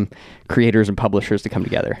awesome creators and publishers to come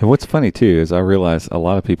together. And what's funny too is I realized a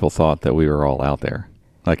lot of people thought that we were all out there.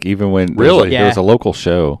 Like even when there was a local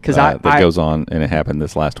show that I goes on, and it happened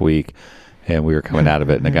this last week. And we were coming out of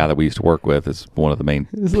it, and the guy that we used to work with is one of the main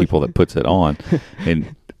people that puts it on,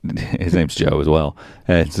 and his name's Joe as well.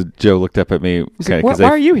 And so Joe looked up at me. Like, why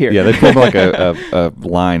are you here? Yeah, they put like a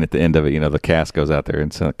line at the end of it. The cast goes out there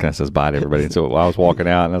and kind of says bye to everybody. And so I was walking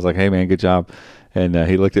out, and I was like, "Hey, man, good job." And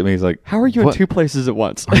he looked at me. He's like, "How are you in two places at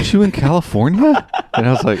once? Aren't you in California?" And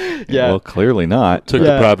I was like, "Well, clearly not." Took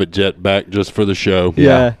the private jet back just for the show.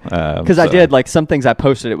 Yeah, because I did like some things I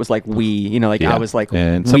posted. It was like I was like,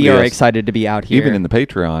 and we are excited to be out here. Even in the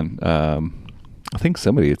Patreon, I think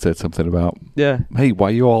somebody had said something about, hey, why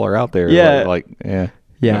you all are out there? Yeah,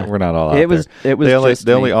 no, we're not all out there. It was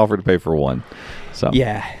they only offered to pay for one. So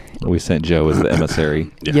yeah. We sent Joe as the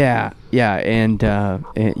emissary. And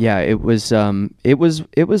it was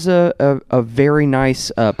a very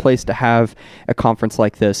nice place to have a conference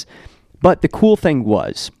like this. But the cool thing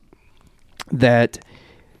was that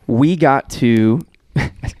we got to,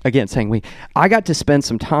 I got to spend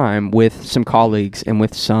some time with some colleagues and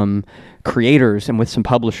with some creators and with some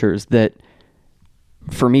publishers that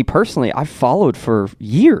for me personally, I've followed for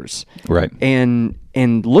years, right,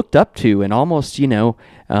 and looked up to, and almost it's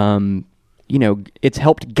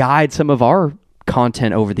helped guide some of our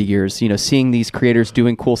content over the years. Seeing these creators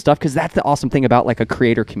doing cool stuff, because that's the awesome thing about like a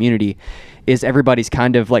creator community, is everybody's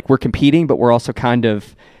kind of like, we're competing, but we're also kind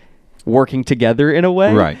of working together in a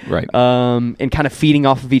way, right, and kind of feeding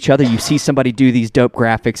off of each other. You see somebody do these dope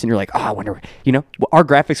graphics, and you're like, oh, I wonder. Our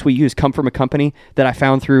graphics we use come from a company that I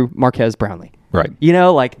found through Marquez Brownlee. Right.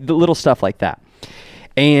 Like the little stuff like that.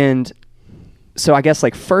 And so I guess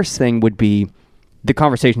like first thing would be the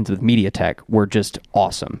conversations with MediaTek were just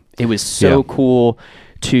awesome. It was so cool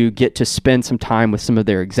to get to spend some time with some of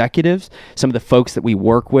their executives, some of the folks that we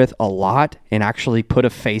work with a lot, and actually put a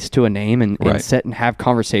face to a name and sit and have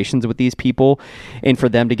conversations with these people, and for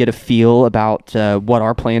them to get a feel about what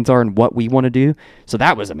our plans are and what we want to do. So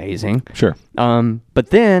that was amazing. Sure.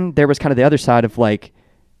 But then there was kind of the other side of like,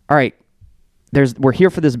 all right, we're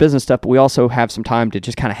here for this business stuff, but we also have some time to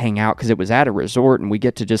just kind of hang out, because it was at a resort and we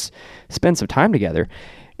get to just spend some time together.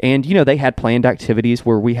 And, they had planned activities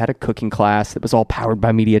where we had a cooking class that was all powered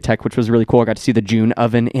by MediaTek, which was really cool. I got to see the June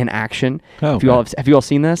oven in action. Oh, have you all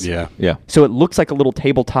seen this? Yeah. So it looks like a little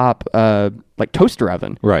tabletop, like toaster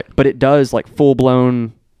oven. Right. But it does like full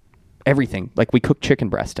blown everything. Like we cook chicken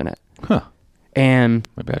breast in it. Huh. And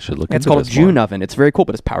maybe I should look. It's called a June oven. It's very cool,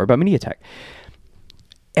 but it's powered by MediaTek.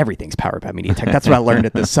 Everything's powered by MediaTek. That's what I learned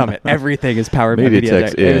at this summit. Everything is powered by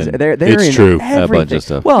MediaTek. They're it's in true. Everything. A bunch of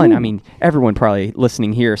stuff. Well, and I mean, everyone probably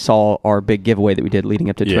listening here saw our big giveaway that we did leading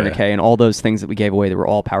up to Tourniquet, and all those things that we gave away that were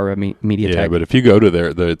all powered by MediaTek. Yeah, but if you go to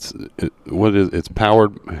there, it's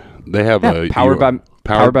powered. They have powered by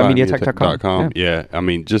MediaTek.com. Yeah, I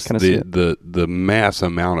mean, just the mass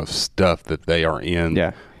amount of stuff that they are in.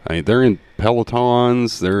 Yeah. I mean, they're in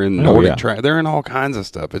Pelotons, they're in Nordic Track, they're in all kinds of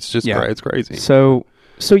stuff. It's just it's crazy. So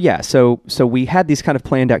we had these kind of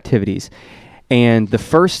planned activities, and the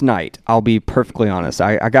first night, I'll be perfectly honest,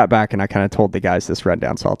 I got back and I kind of told the guys this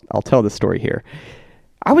rundown, so I'll tell the story here.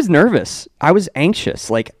 I was nervous. I was anxious.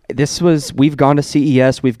 Like we've gone to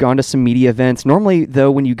CES, we've gone to some media events. Normally,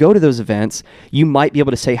 though, when you go to those events, you might be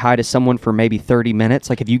able to say hi to someone for maybe 30 minutes.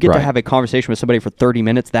 Like if you get to have a conversation with somebody for 30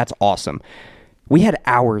 minutes, that's awesome. We had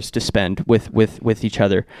hours to spend with each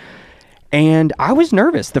other. And I was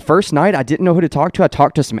nervous. The first night, I didn't know who to talk to. I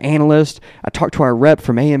talked to some analysts. I talked to our rep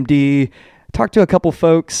from AMD. Talked to a couple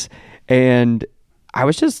folks, and I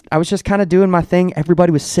was just kind of doing my thing.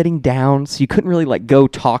 Everybody was sitting down, so you couldn't really like go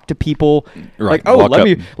talk to people. Right.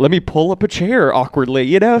 Like, let me pull up a chair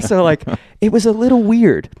awkwardly, So like it was a little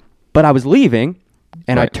weird. But I was leaving,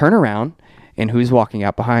 and I turn around, and who's walking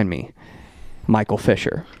out behind me? Michael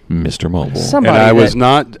Fisher, Mr. Mobile. Somebody and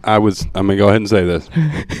I'm gonna go ahead and say this.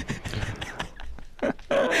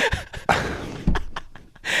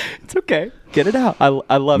 It's okay. Get it out. I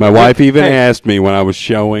love it. My wife even asked me when I was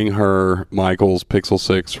showing her Michael's Pixel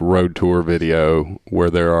 6 Road Tour video, where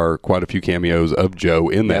there are quite a few cameos of Joe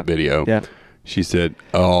in that video. Yeah. She said,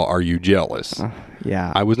 "Oh, are you jealous?"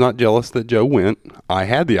 Yeah. I was not jealous that Joe went. I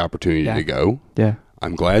had the opportunity to go. Yeah.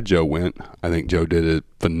 I'm glad Joe went. I think Joe did a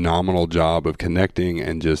phenomenal job of connecting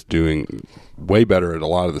and just doing way better at a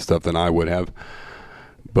lot of the stuff than I would have.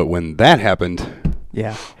 But when that happened,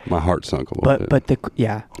 my heart sunk a little bit.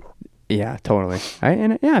 Yeah, totally.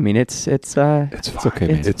 I mean, it's fine. It's okay,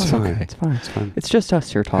 man. It's fine. It's fine. It's just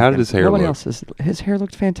us here talking. How did his hair Nobody look? else his hair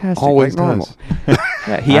looked fantastic. Always like normal. does.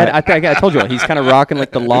 Yeah, he had. I told you, he's kind of rocking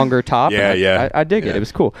like the longer top. Yeah. I dig it. It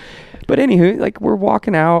was cool. But anywho, like we're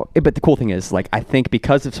walking out. But the cool thing is, like, I think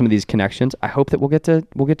because of some of these connections, I hope that we'll get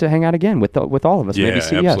to hang out again with all of us. Maybe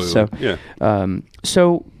CES. Absolutely.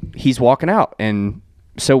 So he's walking out, and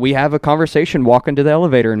so we have a conversation walking to the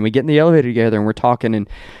elevator, and we get in the elevator together, and we're talking, and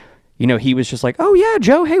he was just like, "Oh yeah,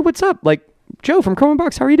 Joe, hey, what's up?" Like, Joe from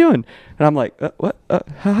Chromebooks, how are you doing? And I'm like, "What?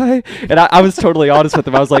 Hi." And I was totally honest with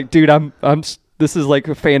him. I was like, "Dude, this is like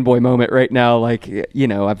a fanboy moment right now. Like,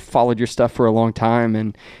 I've followed your stuff for a long time,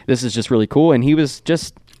 and this is just really cool." And he was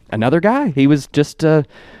just another guy. He was just a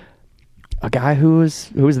guy who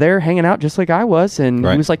was there hanging out just like I was, and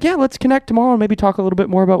he was like, "Yeah, let's connect tomorrow and maybe talk a little bit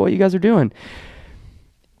more about what you guys are doing."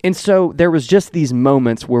 And so there was just these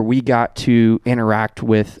moments where we got to interact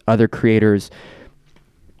with other creators,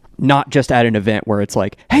 not just at an event where it's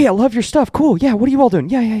like, "Hey, I love your stuff. Cool. Yeah, what are you all doing?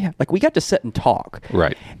 Yeah. Like we got to sit and talk.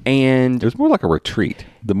 Right. And it was more like a retreat.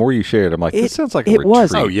 The more you shared, I'm like, this sounds like a retreat. It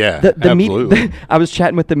was. Oh, yeah. Absolutely. I was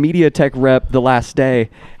chatting with the MediaTek rep the last day,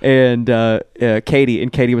 and Katie,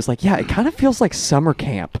 and Katie was like, "Yeah, it kind of feels like summer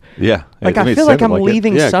camp." Yeah. Like I feel like I'm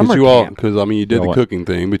leaving summer camp. Because you did the cooking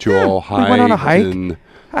thing, but you all hiked. We went on a hike. And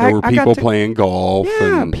there were people playing golf.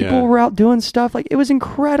 Yeah, people were out doing stuff. Like, it was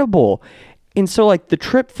incredible. And so like the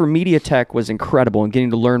trip for MediaTek was incredible, and getting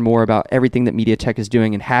to learn more about everything that MediaTek is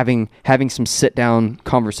doing, and having some sit down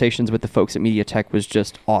conversations with the folks at MediaTek was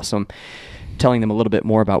just awesome, telling them a little bit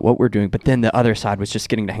more about what we're doing. But then the other side was just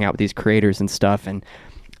getting to hang out with these creators and stuff. And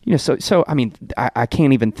so I mean, I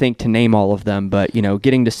can't even think to name all of them, but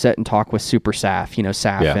getting to sit and talk with Super Saf,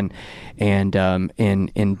 Saf, Yeah.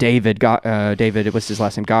 and David, David, what's his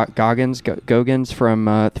last name? Goggins from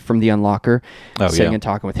the Unlocker, sitting and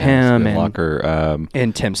talking with him, the Unlocker,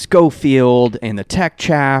 and Tim Schofield and the Tech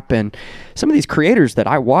Chap, and some of these creators that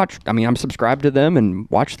I watch. I mean, I'm subscribed to them and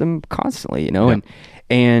watch them constantly,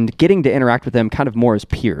 and getting to interact with them kind of more as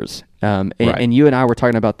peers. Right. And you and I were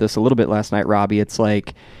talking about this a little bit last night, Robbie. It's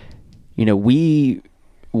like, we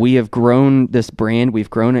have grown this brand, we've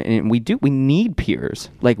grown it, and we need peers.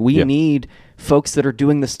 Like we need folks that are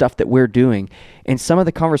doing the stuff that we're doing. And some of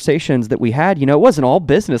the conversations that we had, it wasn't all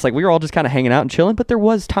business. Like we were all just kind of hanging out and chilling, but there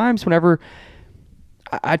was times whenever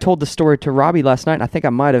I told the story to Robbie last night, and I think I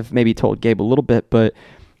might have maybe told Gabe a little bit, but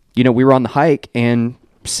we were on the hike and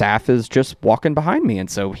Saf is just walking behind me, and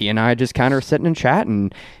so he and I just kind of sitting and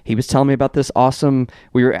chatting. He was telling me about this awesome.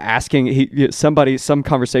 We were asking some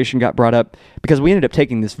conversation got brought up because we ended up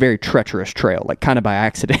taking this very treacherous trail, like kind of by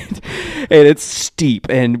accident, and it's steep.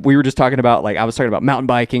 And we were just talking about, like, I was talking about mountain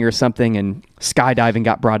biking or something, and skydiving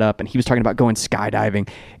got brought up, and he was talking about going skydiving,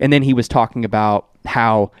 and then he was talking about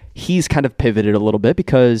how he's kind of pivoted a little bit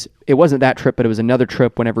because it wasn't that trip, but it was another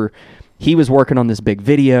trip whenever he was working on this big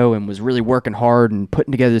video and was really working hard and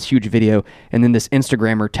putting together this huge video. And then this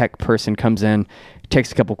Instagrammer tech person comes in,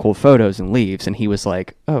 takes a couple cool photos and leaves. And he was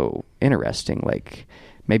like, oh, interesting. Like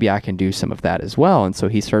maybe I can do some of that as well. And so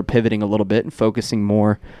he started pivoting a little bit and focusing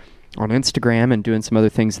more on Instagram and doing some other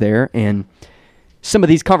things there. And some of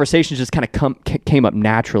these conversations just kind of came up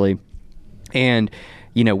naturally. And,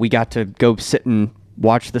 we got to go sit and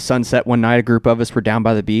watch the sunset one night. A group of us were down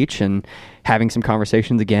by the beach and having some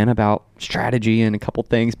conversations again about strategy and a couple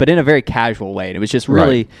things, but in a very casual way. And it was just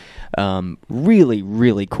really, really,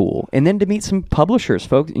 really cool. And then to meet some publishers,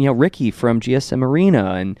 folks, Ricky from GSM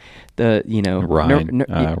Arena and the,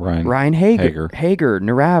 Ryan Hager,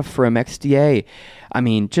 Narav from XDA. I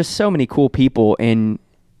mean, just so many cool people. And,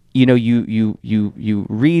 you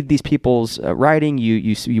read these people's writing,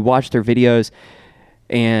 you watch their videos,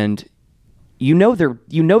 and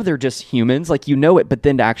they're just humans, like it, but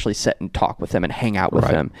then to actually sit and talk with them and hang out with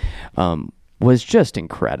them was just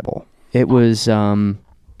incredible. It was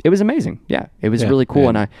amazing. Yeah, it was really cool,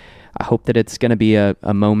 and I hope that it's going to be a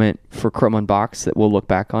moment for Chrome Unbox that we'll look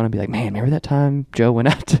back on and be like, man, remember that time Joe went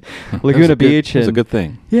out to Laguna Beach? It was a good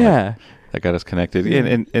thing. Yeah. That got us connected.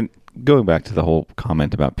 And going back to the whole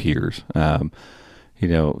comment about peers,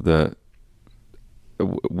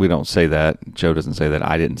 we don't say that. Joe doesn't say that.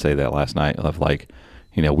 I didn't say that last night of like,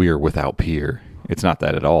 we are without peer. It's not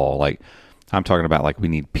that at all. Like I'm talking about like we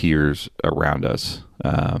need peers around us,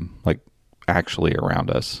 like actually around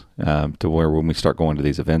us, to where when we start going to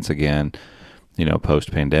these events again,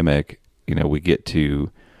 post pandemic, we get to,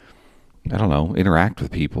 I don't know, interact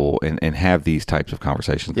with people and have these types of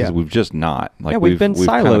conversations because we've just not like we've been siloed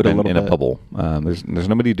kind of a little in bit. A bubble. There's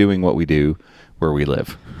nobody doing what we do where we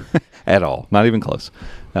live at all, not even close.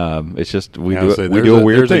 It's just we do a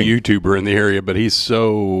weird thing. There's a YouTuber in the area, but he's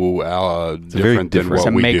so different than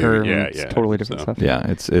what we maker, do. Yeah, it's totally different stuff. Yeah,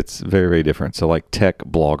 it's very, very different. So like tech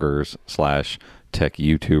bloggers / tech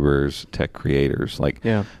YouTubers, tech creators, like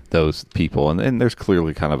those people, and there's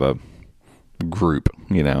clearly kind of a group,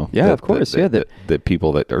 of course, that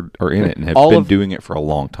people that are in it and have been doing it for a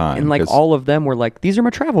long time, and like all of them were like, these are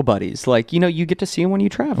my travel buddies, like you get to see them when you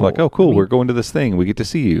travel, like, oh cool, we're going to this thing, we get to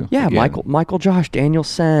see you again. Michael Josh, Daniel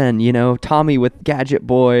Sen, Tommy with Gadget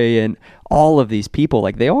Boy, and all of these people,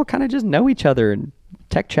 like they all kind of just know each other, and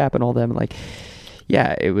Tech Chap and all them, like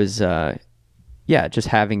it was just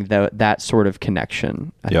having that sort of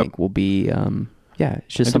connection I think will be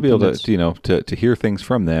it's just and to be able to hear things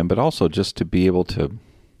from them, but also just to be able to,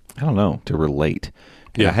 I don't know, to relate.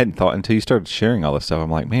 I hadn't thought until you started sharing all this stuff.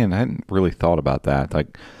 I'm like, man, I hadn't really thought about that.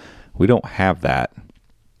 Like, we don't have that.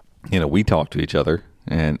 We talk to each other,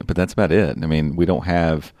 but that's about it. I mean, we don't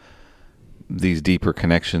have these deeper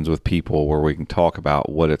connections with people where we can talk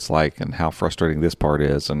about what it's like and how frustrating this part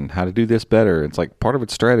is and how to do this better. It's like part of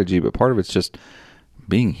it's strategy, but part of it's just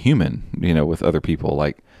being human, with other people,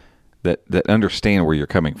 like that understand where you're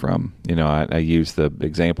coming from. I use the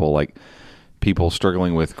example like people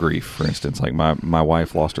struggling with grief, for instance. Like my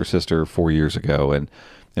wife lost her sister 4 years ago, and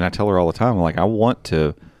I tell her all the time, like, I want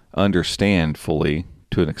to understand fully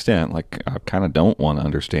to an extent. Like, I kind of don't want to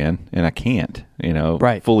understand, and I can't,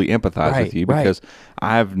 fully empathize with you because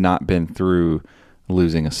I've not been through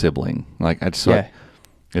losing a sibling. Like,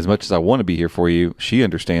 as much as I want to be here for you, she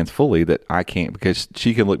understands fully that I can't, because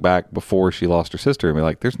she can look back before she lost her sister and be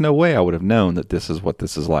like, there's no way I would have known that this is what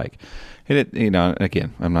this is like. And it,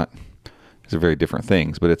 again, these are very different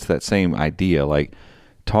things, but it's that same idea, like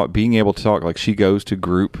being able to talk, like she goes to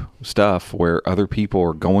group stuff where other people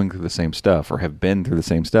are going through the same stuff or have been through the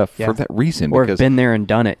same stuff for that reason. Or have been there and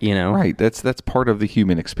done it, Right. That's part of the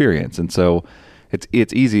human experience. And so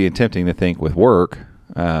it's easy and tempting to think with work,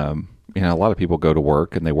 a lot of people go to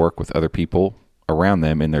work and they work with other people around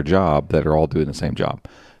them in their job that are all doing the same job.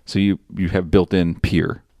 So you have built-in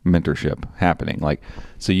peer mentorship happening. Like,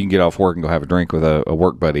 so you can get off work and go have a drink with a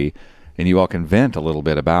work buddy, and you all can vent a little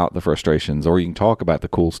bit about the frustrations, or you can talk about the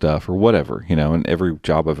cool stuff or whatever, and every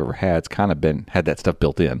job I've ever had had that stuff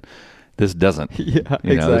built in. This doesn't.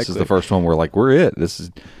 Exactly. This is the first one where like, we're it. This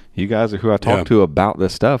is, you guys are who I talk to about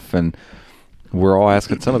this stuff, and we're all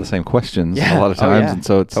asking some of the same questions a lot of times, and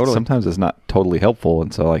so it's sometimes it's not totally helpful.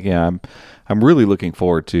 And so, like, I'm really looking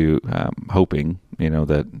forward to hoping,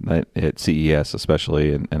 that at CES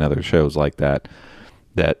especially and other shows like that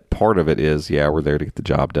part of it is, we're there to get the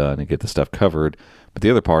job done and get the stuff covered, but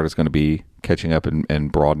the other part is going to be catching up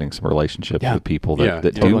and broadening some relationships with people that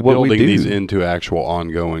do what we do. Building these into actual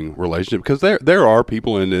ongoing relationships, because there are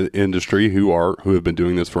people in the industry who have been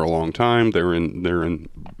doing this for a long time. They're in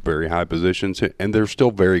very high positions, and they're still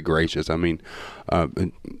very gracious. I mean,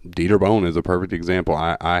 Dieter Bohn is a perfect example.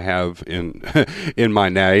 I have in my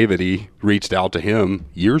naivety reached out to him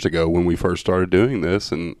years ago when we first started doing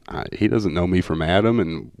this, and he doesn't know me from Adam,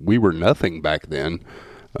 and we were nothing back then.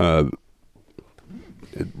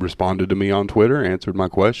 Responded to me on Twitter, answered my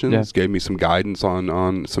questions, gave me some guidance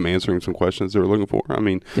on some answering some questions they were looking for. I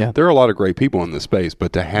mean, there are a lot of great people in this space,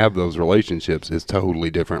 but to have those relationships is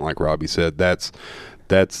totally different. Like Robbie said, that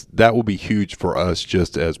will be huge for us,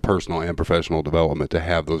 just as personal and professional development, to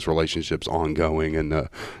have those relationships ongoing. And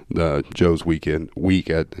the Joe's week in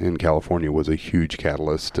California was a huge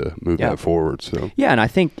catalyst to move that forward. So and I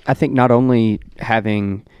think not only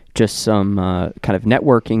having just some kind of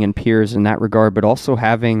networking and peers in that regard, but also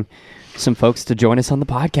having some folks to join us on the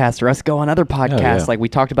podcast or us go on other podcasts. Like, we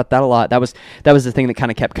talked about that a lot. That was the thing that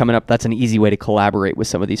kind of kept coming up. That's an easy way to collaborate with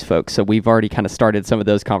some of these folks. So we've already kind of started some of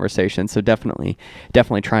those conversations. So definitely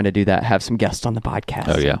trying to do that. Have some guests on the podcast.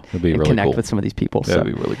 It'd be really connect cool with some of these people. That'd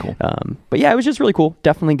be really cool. But it was just really cool.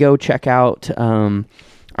 Definitely go check out.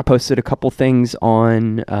 I posted a couple things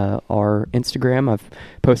on our Instagram. I've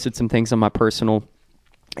posted some things on my personal.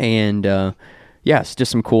 And it's just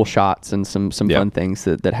some cool shots and some fun things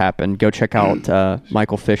that happened. Go check out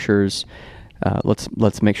Michael Fisher's.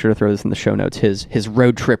 Let's make sure to throw this in the show notes. His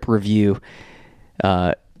road trip review.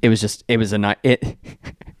 It was a night.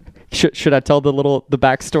 Should I tell the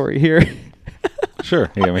backstory here? Sure.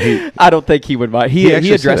 Yeah, I don't think he would mind. He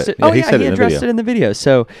addressed it. Yeah, he addressed it in the video.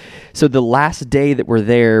 So the last day that we're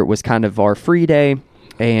there was kind of our free day,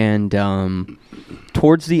 and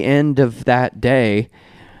towards the end of that day,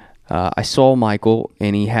 I saw Michael,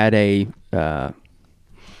 and he had a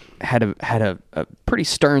pretty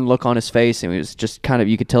stern look on his face, and he was just kind of,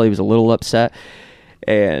 you could tell he was a little upset.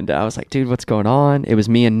 And I was like, dude, what's going on? It was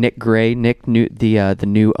me and Nick Gray, the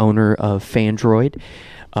new owner of Fandroid.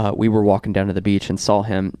 We were walking down to the beach and saw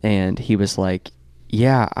him, and he was like,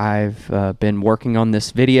 yeah, I've been working on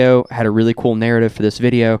this video, had a really cool narrative for this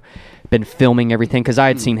video, been filming everything, because I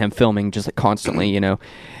had seen him filming just constantly,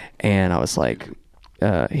 and I was like,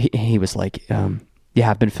 he was like,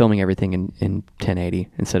 I've been filming everything in 1080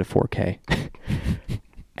 instead of 4K.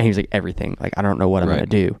 And he was like, everything. Like, I don't know what I'm going to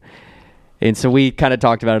do. And so we kind of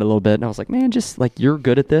talked about it a little bit, and I was like, man, just like, you're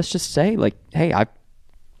good at this. Just say, like, hey,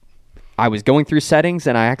 I was going through settings,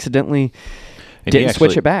 and I accidentally didn't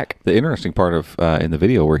switch it back. The interesting part of in the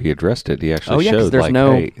video where he addressed it, he actually showed like,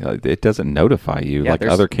 hey, it doesn't notify you like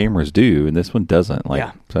other cameras do, and this one doesn't.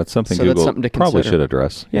 Like, so that's something Google probably should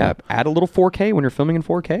address. Yeah, add a little 4K when you're filming in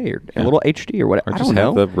 4K, or a little HD or whatever. Or just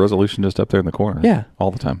have the resolution just up there in the corner. Yeah,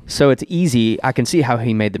 all the time. So it's easy. I can see how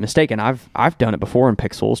he made the mistake, and I've done it before in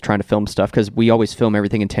Pixels, trying to film stuff, because we always film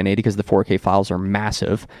everything in 1080 because the 4K files are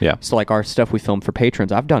massive. Yeah. So like our stuff we film for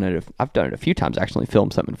patrons, I've done it a few times. Actually,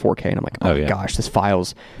 filmed something in 4K, and I'm like, oh my gosh, this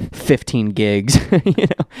file's 15 gigs,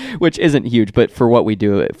 which isn't huge, but for what we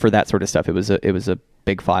do for that sort of stuff, it was a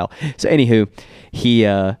big file. So anywho,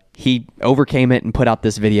 he overcame it and put out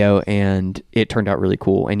this video, and it turned out really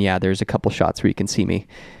cool. And there's a couple shots where you can see me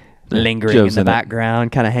lingering in the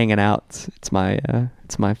background, kind of hanging out. It's my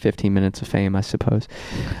 15 minutes of fame, I suppose.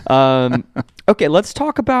 Okay, let's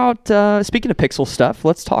talk about speaking of Pixel stuff.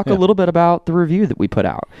 Let's talk a little bit about the review that we put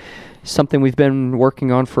out. Something we've been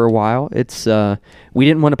working on for a while. It's we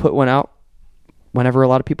didn't want to put one out whenever a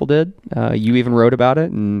lot of people did. You even wrote about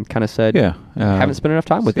it and kind of said, haven't spent enough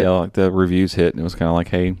time with it. Yeah, like the reviews hit, and it was kind of like,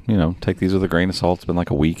 hey, take these with a grain of salt. It's been like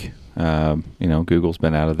a week. Google's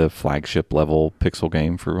been out of the flagship level Pixel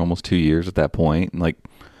game for almost 2 years at that point, and like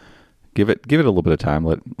give it a little bit of time.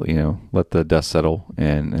 Let the dust settle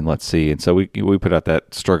and let's see. And so we put out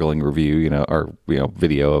that struggling review,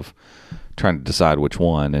 video of trying to decide which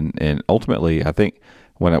one, and ultimately I think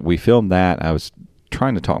when we filmed that, I was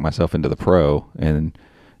trying to talk myself into the Pro, and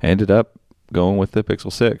I ended up going with the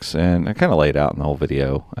Pixel 6, and I kind of laid out in the whole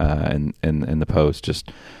video and the post.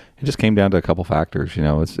 It just came down to a couple factors.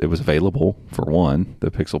 It was available for one.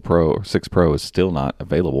 The Pixel Pro or 6 Pro is still not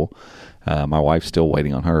available. My wife's still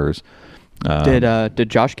waiting on hers. Did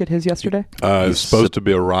Josh get his yesterday? It's supposed to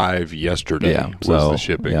be arrive yesterday. Yeah, was the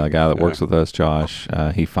shipping. Yeah, the guy that works with us, Josh,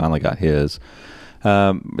 he finally got his.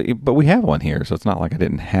 But we have one here, so it's not like I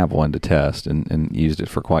didn't have one to test and used it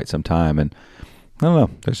for quite some time. And I don't know,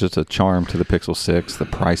 there's just a charm to the Pixel 6, the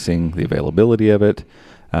pricing, the availability of it.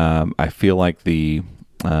 I feel like the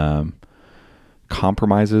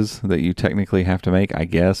compromises that you technically have to make, I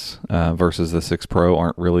guess, versus the 6 Pro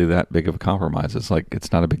aren't really that big of a compromise. It's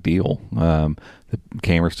not a big deal. The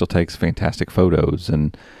camera still takes fantastic photos,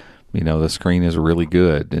 and the screen is really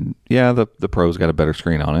good. And yeah, the Pro's got a better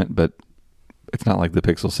screen on it, but it's not like the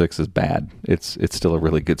Pixel 6 is bad. It's still a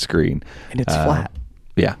really good screen. And it's flat.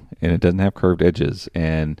 Yeah, and it doesn't have curved edges.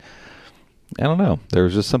 And I don't know.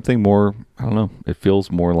 There's just something more, I don't know. It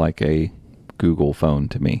feels more like a Google phone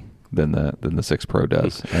to me than the 6 Pro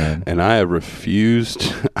does. And I have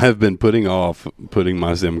refused. I've been putting off putting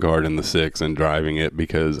my SIM card in the 6 and driving it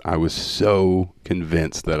because I was so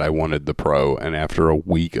convinced that I wanted the Pro. And after a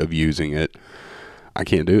week of using it, I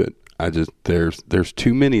can't do it. There's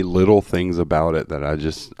too many little things about it that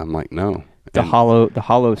I'm like, no. The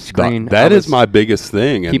hollow screen. That is my biggest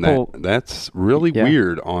thing, and that's really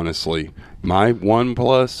weird, honestly. My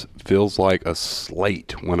OnePlus feels like a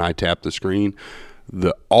slate when I tap the screen.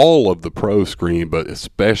 All of the Pro screen, but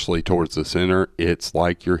especially towards the center, it's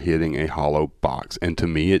like you're hitting a hollow box. And to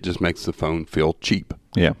me, it just makes the phone feel cheap.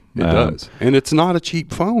 Yeah, it does. And it's not a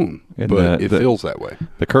cheap phone, but it feels that way.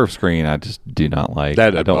 The curved screen, I just do not like. I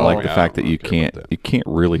don't like the fact that you can't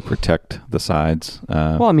really protect the sides.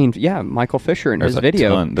 Well, I mean, yeah, Michael Fisher in his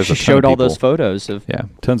video showed all those photos of. Yeah,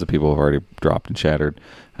 tons of people have already dropped and shattered.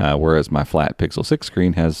 Whereas my flat Pixel 6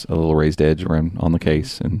 screen has a little raised edge around on the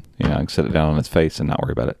case, and I can set it down on its face and not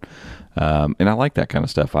worry about it. And I like that kind of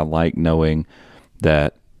stuff. I like knowing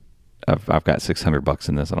that I've got $600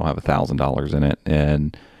 in this. I don't have $1,000 in it,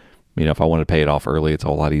 and if I want to pay it off early, it's a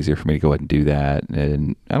whole lot easier for me to go ahead and do that.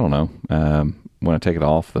 And I don't know, when I take it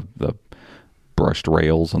off, the brushed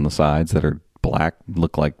rails on the sides that are black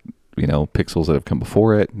look like pixels that have come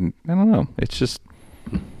before it. And I don't know. It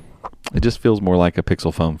just feels more like a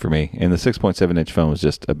Pixel phone for me. And the 6.7-inch phone was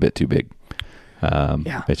just a bit too big.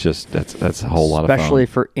 It's just that's a whole lot of fun. Especially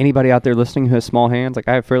for anybody out there listening who has small hands. Like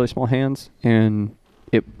I have fairly small hands, and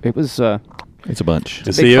it was it's a bunch.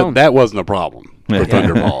 See, that wasn't a problem for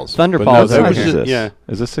Thunderballs. Thunderballs.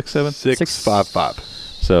 Is this 6.7? 6.55.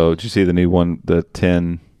 So did you see the new one? The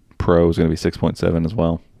 10 Pro is going to be 6.7 as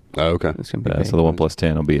well. Oh, okay. So the OnePlus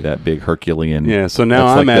 10 will be that big Herculean. Yeah. So now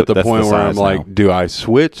I'm at the point where I'm like, do I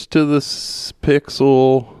switch to the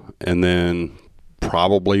Pixel and then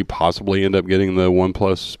possibly end up getting the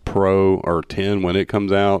OnePlus Pro or 10 when it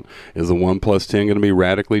comes out? Is the OnePlus 10 going to be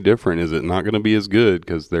radically different? Is it not going to be as good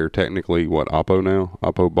because they're technically Oppo now?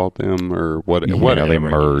 Oppo bought them or what? Yeah, whatever. They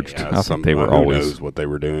merged. Yeah, I think they were always knows what they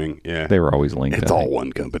were doing. Yeah, they were always linked. It's all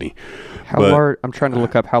one company. How large? I'm trying to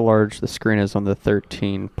look up how large the screen is on the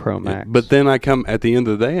 13 Pro Max. But then at the end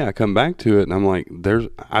of the day, I come back to it and I'm like,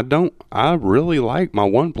 I really like my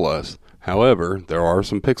OnePlus. However, there are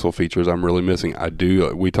some Pixel features I'm really missing.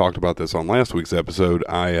 We talked about this on last week's episode.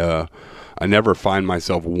 I never find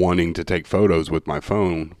myself wanting to take photos with my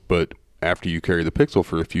phone, but after you carry the Pixel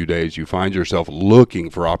for a few days, you find yourself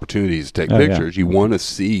looking for opportunities to take pictures. Yeah. You want to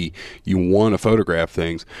see, you want to photograph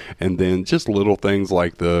things, and then just little things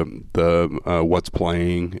like the what's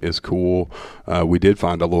playing is cool. We did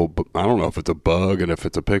find a little, I don't know if it's a bug and if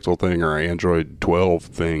it's a Pixel thing or an Android 12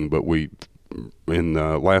 thing, but in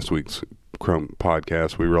last week's Chrome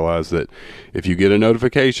podcast, we realized that if you get a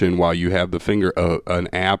notification while you have an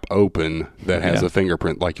app open that has a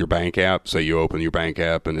fingerprint, like your bank app, say you open your bank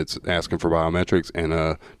app and it's asking for biometrics and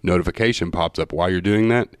a notification pops up while you're doing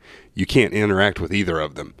that, you can't interact with either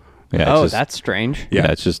of them. Yeah, that's strange.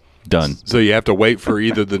 Yeah, it's just done. So you have to wait for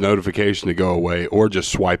either the notification to go away or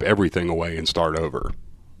just swipe everything away and start over.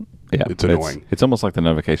 Yeah, it's annoying. It's almost like the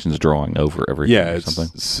notification's drawing over everything. Yeah, or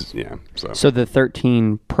something. So the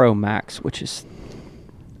 13 Pro Max, which is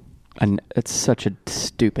it's such a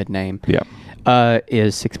stupid name. Yeah.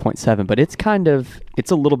 Is 6.7, but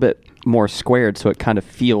it's a little bit more squared, so it kind of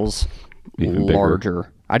feels Even larger.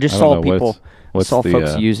 bigger. I saw people, what's the,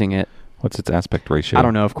 folks using it. What's its aspect ratio? I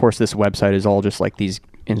don't know. Of course, this website is all just like these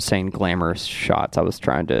insane glamorous shots. I was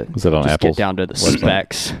trying to get down to the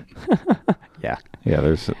specs. Yeah. Yeah,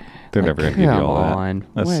 they're never going to give you all that.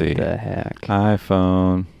 Let's what see. What the heck?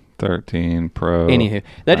 iPhone 13 Pro. Anywho,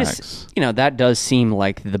 that Max. is, that does seem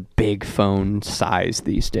like the big phone size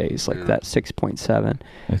these days, like that 6.7.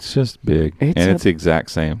 It's just big. It's the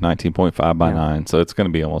exact same, 19.5 by 9. So it's going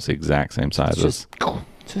to be almost the exact same size it's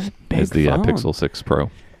just big as the phone. Pixel 6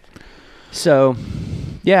 Pro. So,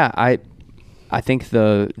 yeah, I think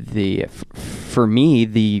for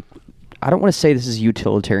me, I don't want to say this is a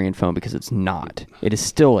utilitarian phone because it's not. It is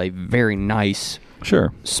still a very nice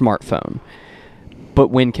smartphone. But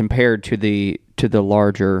when compared to the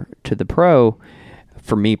Pro,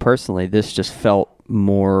 for me personally, this just felt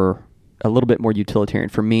a little bit more utilitarian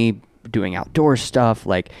for me, doing outdoor stuff,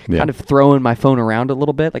 kind of throwing my phone around a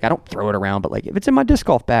little bit. Like, I don't throw it around, but like if it's in my disc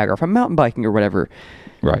golf bag or if I'm mountain biking or whatever,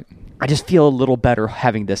 right? I just feel a little better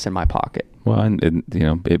having this in my pocket. Well, and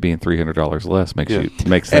it being $300 less makes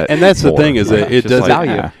that, and that's the thing is that it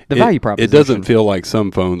doesn't the value proposition. It doesn't feel like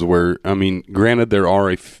some phones where, I mean, granted there are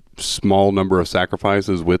a small number of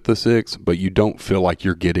sacrifices with the 6, but you don't feel like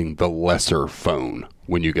you're getting the lesser phone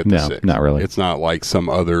when you get the 6. Not really. It's not like some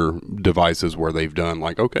other devices where they've done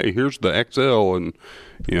like, okay, here's the XL, and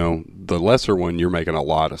the lesser one you're making a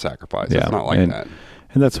lot of sacrifices. It's not like that.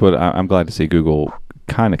 And that's what I'm glad to see Google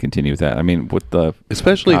kind of continue with that. I mean,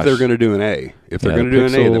 especially if they're going to do an A. If they're going to do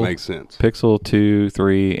an A, that makes sense. Pixel 2,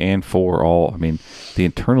 3, and 4 the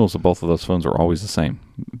internals of both of those phones are always the same,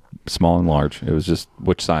 small and large. It was just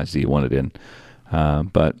which size do you want it in.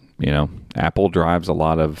 But Apple drives a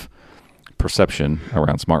lot of perception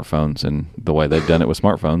around smartphones, and the way they've done it with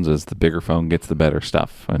smartphones is the bigger phone gets the better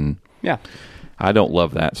stuff. And I don't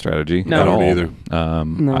love that strategy at all. Either.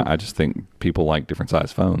 No. I just think people like different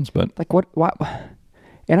size phones, but like what?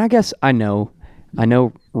 And I guess I know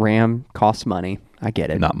RAM costs money. I get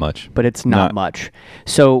it. Not much. But it's not much.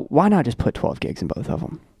 So why not just put 12 gigs in both of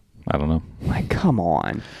them? I don't know. Like, come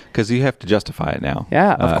on. Because you have to justify it now.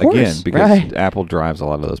 Yeah, of course. Again, because Apple drives a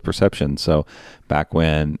lot of those perceptions. So back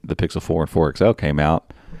when the Pixel 4 and 4 XL came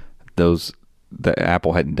out, the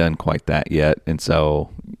Apple hadn't done quite that yet. And so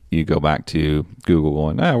you go back to Google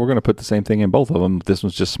going, we're going to put the same thing in both of them. This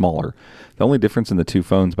one's just smaller. The only difference in the two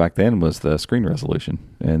phones back then was the screen resolution.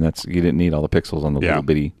 And you didn't need all the pixels on the little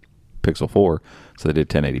bitty Pixel 4. So they did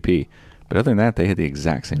 1080p. But other than that, they had the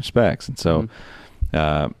exact same specs. And so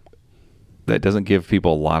that doesn't give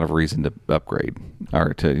people a lot of reason to upgrade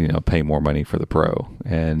or to pay more money for the Pro.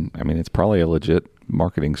 And I mean, it's probably a legit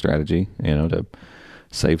marketing strategy, to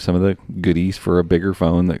save some of the goodies for a bigger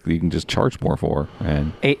phone that you can just charge more for.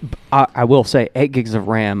 And I will say 8 gigs of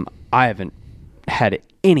RAM, I haven't had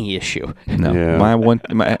any issue. No, my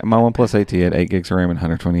OnePlus 8T had 8 gigs of RAM and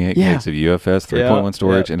 128 gigs of UFS 3.1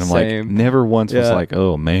 storage, and I'm like, never once was like,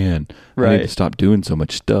 oh man, I need to stop doing so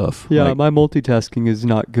much stuff. Yeah, like, my multitasking is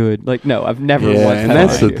not good. Like, no, I've never once and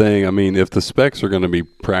that's the thing. I mean, if the specs are going to be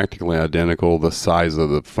practically identical, the size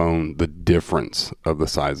of the phone, the difference of the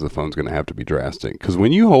size of the phone is going to have to be drastic. Because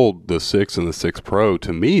when you hold the 6 and the 6 Pro,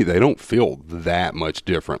 to me, they don't feel that much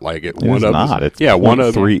different. Like one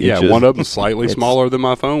of them slightly smaller than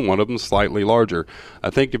my phone, one of them slightly larger.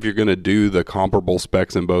 I think if you're going to do the comparable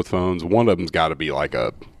specs in both phones, one of them's got to be like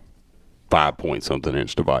a 5-point-something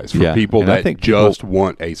inch device for people that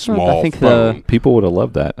want a small phone. People would have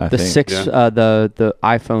loved that. I think the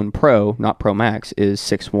iPhone Pro, not Pro Max, is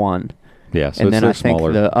 6.1. Yeah, so and then I think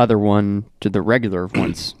smaller. The other one, to the regular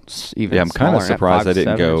one's even I'm kind of surprised I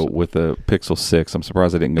didn't go or with the Pixel 6. I'm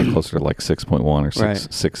surprised I didn't go closer to like 6.1 or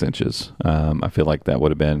 6 inches. I feel like that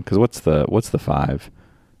would have been, because what's the 5?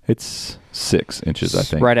 It's 6 inches, I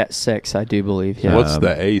think. Right at 6, I do believe. Yeah. What's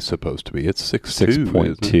the A supposed to be? It's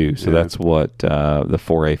 6.2. So that's what the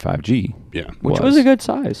 4A 5G. Yeah, which was a good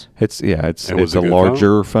size. It's a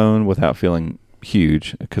larger phone without feeling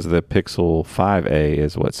huge, because the Pixel 5A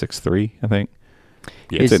is what, 6.3, I think.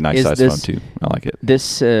 Yeah, it's a nice size phone too. I like it. This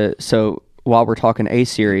so while we're talking A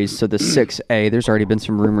series, so the 6A, there's already been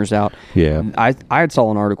some rumors out. Yeah, I had saw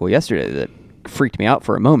an article yesterday that freaked me out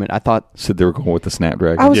for a moment. I thought said they were going with the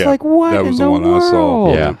Snapdragon. I was like, what? That was in the one world? I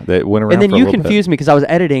saw. Yeah, they went around. And then for a you little confused me because I was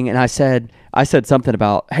editing and I said something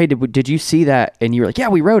about, hey, did you see that? And you were like, yeah,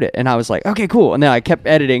 we wrote it. And I was like, okay, cool. And then I kept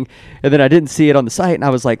editing, and then I didn't see it on the site, and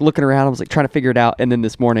I was like looking around. I was like trying to figure it out. And then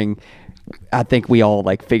this morning, I think we all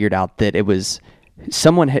like figured out that it was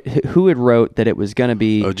someone who had wrote that it was going to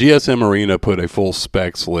be GSM Arena put a full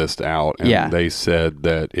specs list out, and they said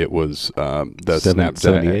that it was the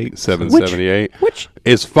Snapdragon 778, which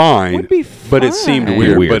is fine, would be fine, but it seemed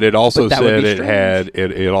weird. But it also said it had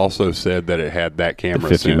that camera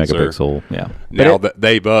 50 sensor. Megapixel. Yeah. Now that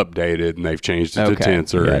they've updated and they've changed it to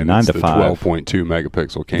Tensor, and 9 it's to the 5. 12.2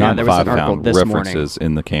 megapixel camera. There was an article found this references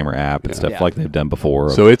in the camera app and stuff like they've done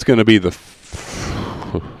before. So it's going to be the.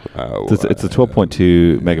 It's a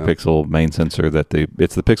 12.2 megapixel main sensor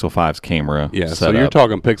it's the Pixel 5's camera. Yeah, so you're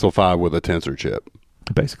talking Pixel 5 with a Tensor chip,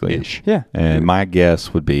 basically. Ish. Yeah, and my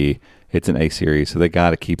guess would be it's an A series, so they got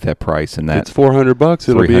to keep that price in that. It's $400.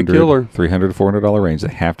 It'll be a killer. $300 to $400 range.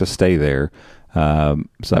 They have to stay there. So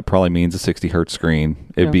that probably means a 60 hertz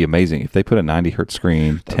screen. It'd be amazing if they put a 90 hertz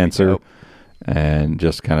screen Tensor and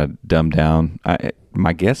just kind of dumb down.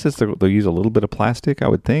 My guess is they'll use a little bit of plastic, I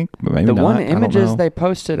would think, but maybe the not. one images they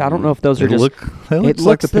posted, I don't know if those are just. It looks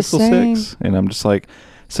like the Pixel 6, and I'm just like,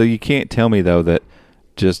 so you can't tell me though that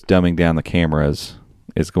just dumbing down the cameras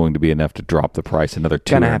is going to be enough to drop the price another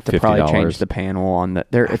 $250. Gonna have to probably change the panel on the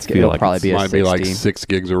there. It'll probably be a 60. Might be like 6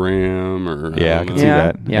 gigs of RAM, or I can see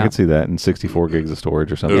that. I can see that, and 64 gigs of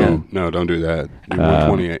storage or something. Ooh, no, don't do that. Do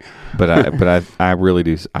 128. But I really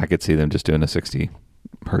do. I could see them just doing a 60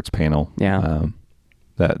 hertz panel. Yeah.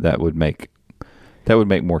 That would make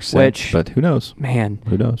more sense. But who knows? Man,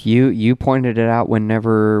 who knows? You pointed it out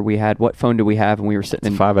whenever we had, what phone did we have? And we were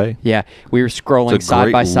sitting in 5A. Yeah, we were scrolling it's a side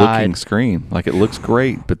great by side. looking screen. Like, it looks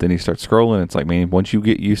great, but then you start scrolling. It's like, man, once you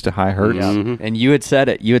get used to high hertz. And you had said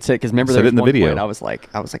it. Because remember there was in the one video. point I was like,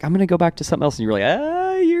 I'm gonna go back to something else, and you were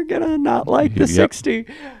like, you're gonna not like the 60.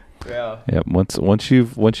 Yeah. Yeah. Once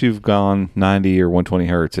you've gone 90 or 120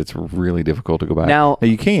 hertz, it's really difficult to go back. Now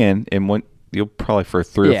you can, and you'll probably for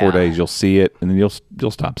 3 or 4 days you'll see it, and then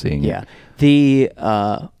you'll stop seeing it. Yeah. The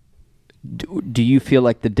do you feel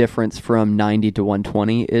like the difference from 90 to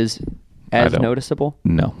 120 is as noticeable?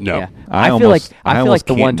 No. Yeah. I feel like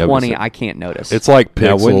the 120 I can't notice. It's like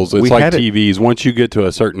pixels. It's like TVs. Once you get to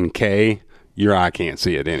a certain K, your eye can't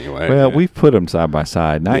see it anyway. Well, we've put them side by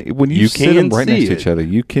side. Now, when you sit them right next to each other,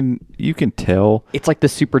 you can tell. It's like the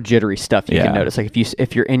super jittery stuff you can notice. Like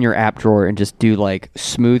if you're in your app drawer and just do like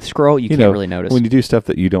smooth scroll, you can't really notice. When you do stuff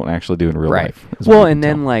that you don't actually do in real life. Well, and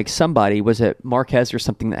then like somebody, was it Marquez or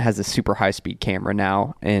something, that has a super high speed camera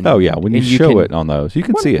now? And when you show it on those, you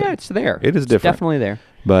can see it. Yeah, it's there. It is different. It's definitely there.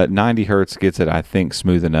 But 90 hertz gets it, I think,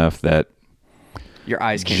 smooth enough that your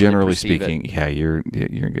eyes can't generally really speaking, you're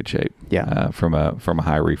in good shape. Yeah. From a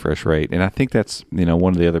high refresh rate, and I think that's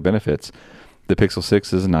one of the other benefits. The Pixel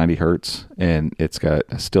 6 is 90 hertz, and it's got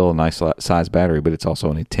still a nice size battery, but it's also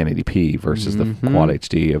only 1080p versus the Quad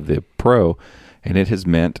HD of the Pro, and it has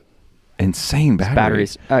meant insane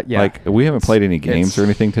batteries. Like, we haven't played any games or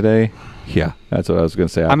anything today. Yeah, that's what I was going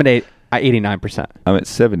to say. I'm at 89%. I'm at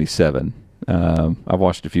 77. I've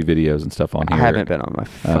watched a few videos and stuff on here. I haven't been on my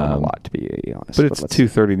phone a lot, to be honest. But it's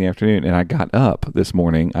 2:30 in the afternoon, and I got up this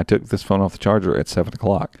morning. I took this phone off the charger at 7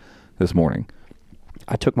 o'clock this morning.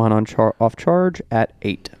 I took mine off charge at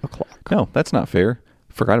 8 o'clock. No, that's not fair.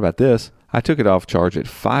 Forgot about this. I took it off charge at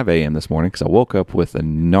 5 a.m. this morning because I woke up with the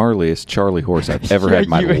gnarliest Charlie horse I've ever had in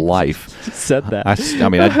my life. Said that. I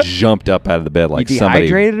jumped up out of the bed like somebody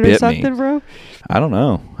bit or something, me. Bro? I don't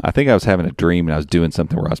know. I think I was having a dream and I was doing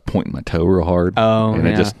something where I was pointing my toe real hard. And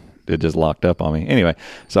it just locked up on me. Anyway,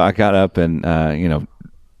 so I got up and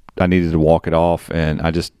I needed to walk it off, and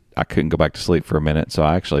I couldn't go back to sleep for a minute, so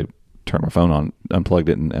I actually turned my phone on, unplugged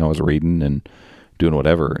it, and I was reading and doing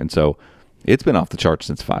whatever. And so it's been off the charge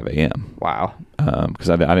since 5 a.m. Wow. Because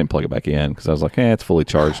I didn't plug it back in because I was like, it's fully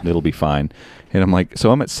charged and it'll be fine. And I'm like,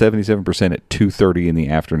 so I'm at 77% at 2:30 in the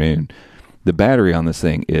afternoon. The battery on this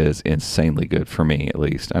thing is insanely good for me, at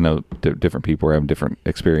least. I know different people are having different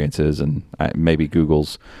experiences, and maybe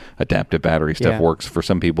Google's adaptive battery stuff works for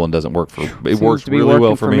some people and doesn't work for. It works really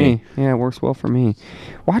well for me. Yeah, it works well for me.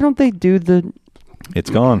 Why don't they do the? It's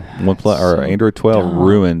gone. Or Android 12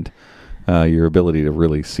 ruined your ability to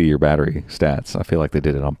really see your battery stats. I feel like they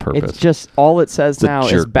did it on purpose. It's just all it says now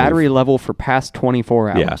is battery level for past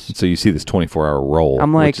 24 hours. Yeah, so you see this 24-hour roll,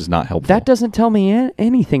 I'm like, which is not helpful. That doesn't tell me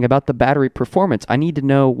anything about the battery performance. I need to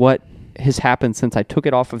know what has happened since I took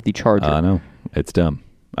it off of the charger. I know. It's dumb.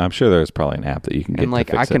 I'm sure there's probably an app that you can get to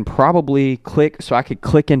fix I can probably click, so I could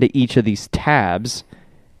click into each of these tabs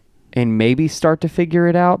and maybe start to figure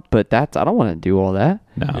it out, but I don't want to do all that.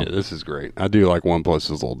 No. Yeah, this is great. I do like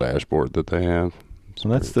OnePlus's little dashboard that they have.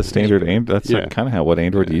 Well, that's the standard. That's kind of how what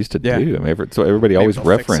Android used to do. I mean, so everybody always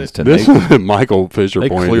referenced. And this Michael Fisher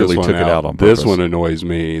clearly took it out on purpose. This one annoys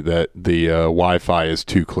me that the Wi-Fi is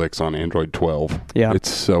 2 clicks on Android 12. Yeah, it's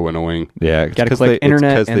so annoying. Yeah, got to click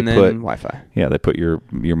internet and then Wi-Fi. Yeah, they put your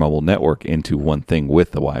mobile network into one thing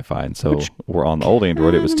with the Wi-Fi, and so we're on the old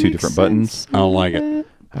Android. It was 2 different buttons. I don't like it.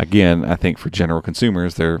 Again, I think for general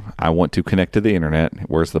consumers, I want to connect to the internet.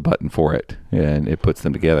 Where's the button for it? And it puts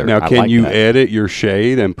them together. Now, can you edit your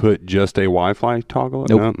shade and put just a Wi-Fi toggle?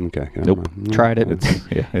 Nope. No? Okay. Nope. Tried it.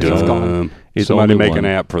 It's gone. Somebody make an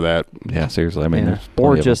app for that. Yeah, seriously. I mean,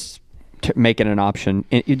 or just make it an option.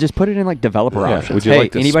 You just put it in like developer options. Would you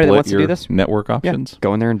like to anybody that wants to do this? Network options?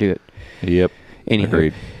 Go in there and do it. Yep.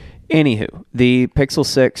 Agreed. Anywho, the Pixel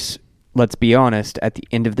 6. Let's be honest, at the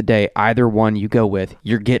end of the day, either one you go with,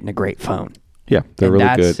 you're getting a great phone. Yeah, they're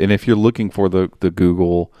really good. And if you're looking for the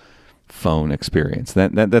Google phone experience,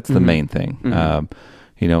 that's the main thing.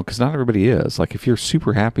 Because not everybody is. Like if you're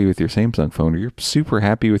super happy with your Samsung phone or you're super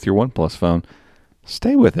happy with your OnePlus phone,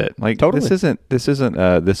 stay with it. Like totally.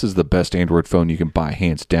 This is the best Android phone you can buy,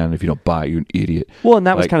 hands down. If you don't buy it, you're an idiot. Well, and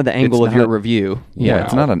that was kind of the angle of your review. Yeah,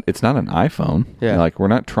 wow. It's not an iPhone. Yeah. Like we're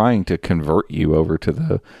not trying to convert you over to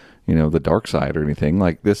the dark side or anything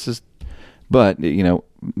like this is, but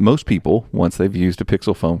most people once they've used a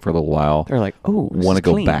Pixel phone for a little while, they're like, want to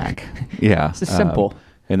go back. Yeah, this is simple.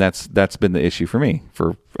 And that's been the issue for me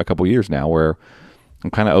for a couple years now, where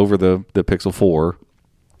I'm kind of over the Pixel 4.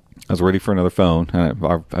 I was ready for another phone.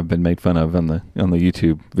 I've been made fun of on the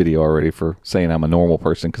YouTube video already for saying I'm a normal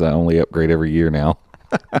person because I only upgrade every year now.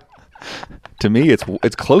 To me,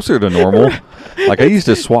 it's closer to normal. Like I used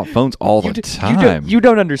to swap phones all the time. You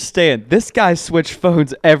don't understand. This guy switched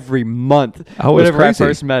phones every month. Oh, whenever I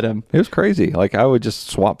first met him, it was crazy. Like I would just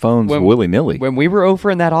swap phones willy nilly. When we were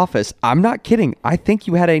over in that office, I'm not kidding. I think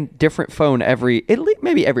you had a different phone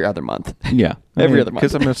maybe every other month. Yeah, every other month.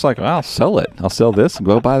 Because I'm just like, I'll sell it. I'll sell this and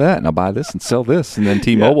go buy that, and I'll buy this and sell this. And then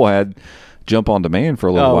T-Mobile had Jump on Demand for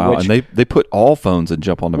a little while, and they put all phones in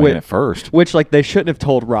Jump on Demand at first, which like they shouldn't have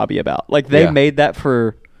told Robbie about. Like they made that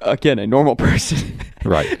for a normal person,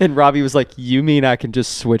 right? And Robbie was like, "You mean I can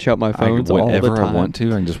just switch out my phones all the time? Whenever I want to,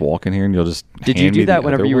 I can just walk in here and you'll just." Did you do that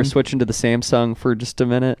whenever you were switching to the Samsung for just a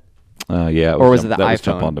minute? Yeah, or was it the iPhone? Was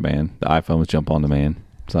Jump on Demand. The iPhone was Jump on Demand.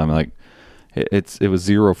 So I'm like, it was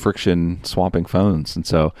zero friction swapping phones, and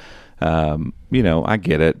so. I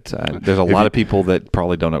get it. There's a lot of people that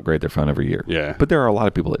probably don't upgrade their phone every year. Yeah. But there are a lot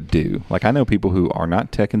of people that do. Like I know people who are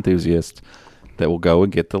not tech enthusiasts that will go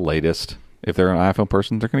and get the latest. If they're an iPhone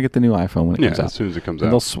person, they're going to get the new iPhone when it comes out. As soon as it comes out.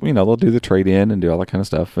 They'll do the trade-in and do all that kind of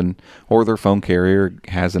stuff, or their phone carrier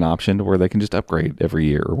has an option to where they can just upgrade every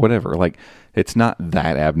year or whatever. Like it's not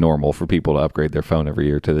that abnormal for people to upgrade their phone every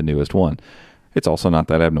year to the newest one. It's also not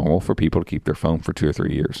that abnormal for people to keep their phone for 2 or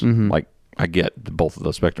 3 years. Mm-hmm. Like I get both of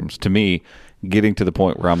those spectrums. To me, getting to the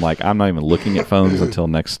point where I'm like, I'm not even looking at phones until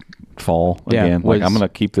next fall again. Like I'm going to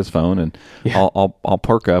keep this phone, and I'll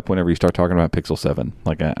perk up whenever you start talking about Pixel 7.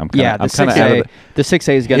 Like I'm kind of out of it. The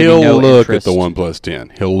 6A is going to be He'll look interest. at the OnePlus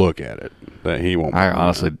 10. He'll look at it, but he won't.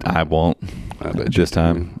 I won't. This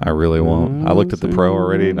time, I really won't. I looked at the Pro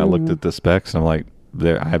already, and I looked at the specs, and I'm like,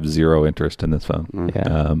 I have zero interest in this phone.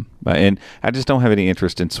 Yeah. And I just don't have any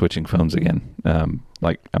interest in switching phones again.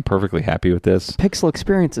 Like I'm perfectly happy with this. Pixel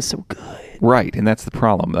experience is so good. Right, and that's the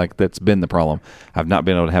problem. Like that's been the problem. I've not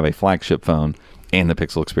been able to have a flagship phone and the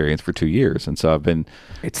Pixel experience for 2 years, and so I've been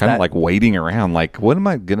kind of like waiting around. Like, what am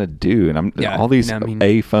I gonna do? And all these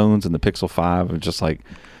A phones and the Pixel 5 are just like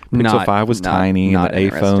Pixel 5 was tiny, and the A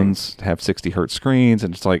phones have 60 hertz screens,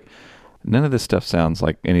 and it's like. None of this stuff sounds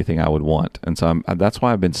like anything I would want. And so that's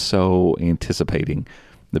why I've been so anticipating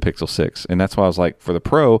the Pixel 6. And that's why I was like, for the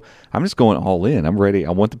Pro, I'm just going all in. I'm ready.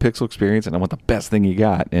 I want the Pixel experience, and I want the best thing you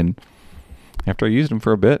got. And after I used them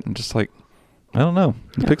for a bit, I'm just like, I don't know.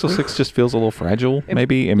 The Pixel 6 just feels a little fragile,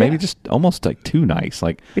 maybe just almost like too nice.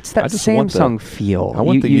 Like it's that Samsung feel. I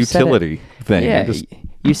want the utility thing. Yeah,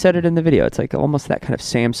 you said it in the video. It's like almost that kind of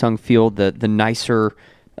Samsung feel, the nicer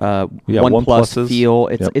OnePlus feel.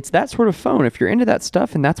 It's that sort of phone. If you're into that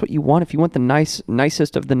stuff and that's what you want, if you want the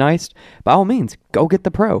nicest of the nice, by all means, go get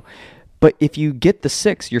the Pro. But if you get the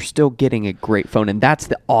 6, you're still getting a great phone, and that's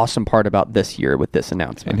the awesome part about this year with this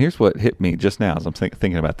announcement. And here's what hit me just now as I'm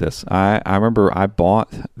thinking about this. I remember I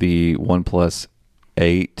bought the OnePlus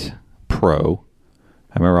 8 Pro.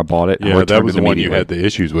 I remember I bought it. Yeah, that was the one you had the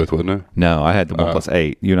issues with, wasn't it? No, I had the OnePlus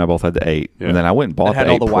 8. You and I both had the 8. Yeah. And then I went and bought the 8 Pro. Had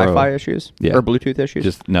all the Wi-Fi issues? Yeah. Or Bluetooth issues?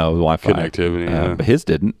 Just, no, the Wi-Fi. Connectivity, But his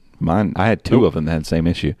didn't. Mine, I had 2 of them that had the same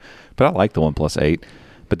issue. But I liked the OnePlus 8.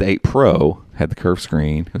 But the 8 Pro had the curved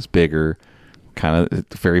screen. It was bigger, kind of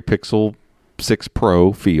very Pixel 6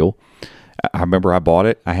 Pro feel. I remember I bought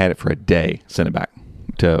it. I had it for a day, sent it back.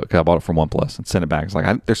 Cause I bought it from OnePlus and sent it back. It's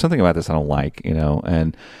like, there's something about this I don't like,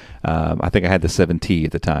 and I think I had the 7T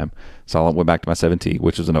at the time. So I went back to my 7T,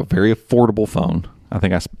 which was a very affordable phone. I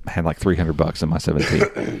think I had like $300 in my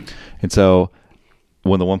 7T. And so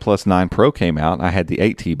when the OnePlus 9 Pro came out, I had the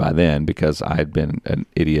 8T by then because I had been an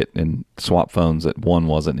idiot and swapped phones that one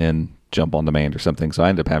wasn't in Jump on Demand or something. So I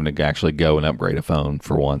ended up having to actually go and upgrade a phone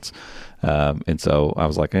for once. And so I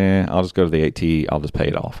was like, I'll just go to the 8T. I'll just pay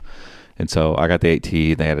it off. And so I got the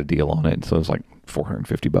 8T. They had a deal on it. So it was like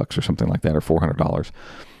 $450 or something like that, or $400.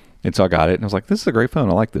 And so I got it, and I was like, this is a great phone.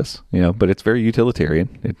 I like this, but it's very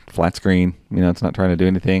utilitarian. It's flat screen. It's not trying to do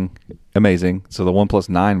anything amazing. So the OnePlus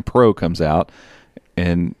 9 Pro comes out,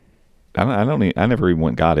 and I never even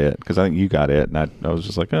went and got it because I think you got it, and I was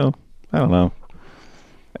just like, oh, I don't know.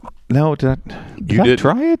 No, did I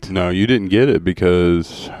try it? No, you didn't get it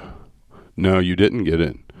because you didn't get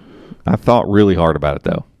it. I thought really hard about it,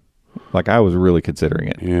 though. Like, I was really considering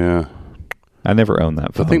it. Yeah. I never owned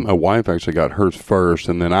that phone. I think my wife actually got hers first,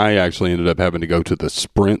 and then I actually ended up having to go to the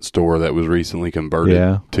Sprint store that was recently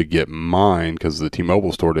converted to get mine because the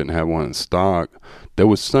T-Mobile store didn't have one in stock. There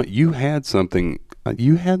was you had something. Did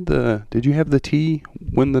you have the T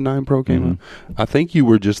when the 9 Pro came out? I think you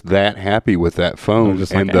were just that happy with that phone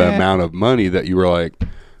and the amount of money that you were like,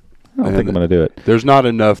 I don't think I'm going to do it. There's not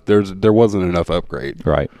enough. There wasn't enough upgrade.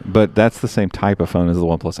 Right. But that's the same type of phone as the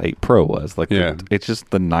OnePlus 8 Pro was. Like, it's just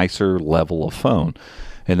the nicer level of phone.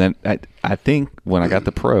 And then I think when I got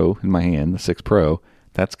the Pro in my hand, the 6 Pro,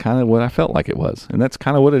 that's kind of what I felt like it was. And that's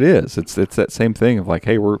kind of what it is. It's that same thing of like,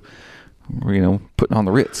 hey, we're putting on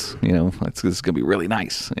the Ritz. This is going to be really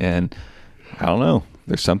nice. And I don't know.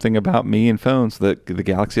 There's something about me and phones. The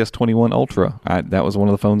Galaxy S21 Ultra, that was one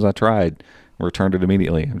of the phones I tried. Returned it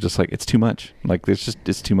immediately. I'm just like, it's too much. Like,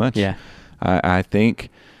 it's too much. Yeah. I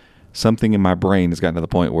think something in my brain has gotten to the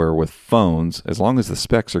point where with phones, as long as the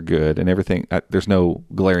specs are good and everything, there's no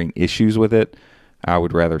glaring issues with it, I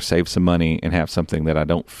would rather save some money and have something that I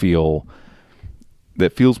don't feel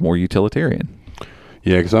that feels more utilitarian.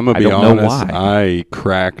 Yeah, because I'm going to be honest, I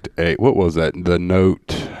cracked what was that? The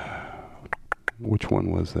Note. Which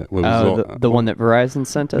one was that? The one that Verizon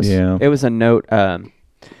sent us? Yeah. It was a Note.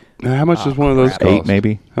 How much is one of those cost? 8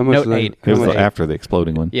 maybe? How much? Note 8. It was after the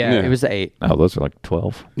exploding one. Yeah, it was the 8. Oh, those are like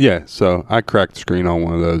 12. Yeah, so I cracked the screen on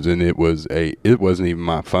one of those, and it wasn't even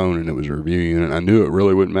my phone, and it was a review unit. I knew it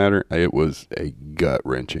really wouldn't matter. It was a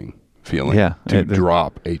gut-wrenching feeling to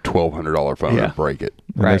drop a $1,200 phone and break it.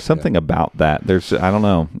 Right. There's something about that. I don't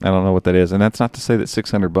know what that is. And that's not to say that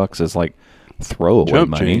 $600 is like throwaway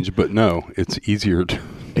jump money. Change, but no, it's easier to.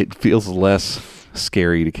 It feels less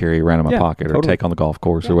scary to carry around in my pocket or take on the golf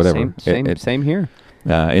course or whatever. Same here.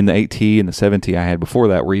 In the 8T and the 7T I had before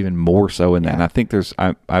that were even more so in that. And I think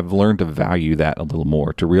I've learned to value that a little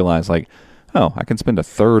more, to realize like, oh, I can spend a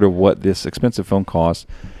third of what this expensive phone costs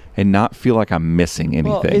and not feel like I'm missing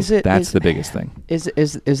anything. That's the biggest thing.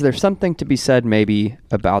 Is there something to be said maybe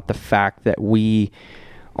about the fact that we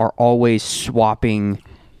are always swapping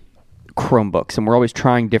Chromebooks and we're always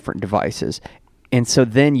trying different devices? And so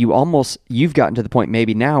then you've gotten to the point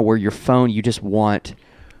maybe now where your phone, you just want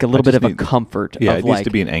a little bit of a comfort. Yeah, of it needs to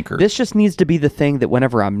be an anchor. This just needs to be the thing that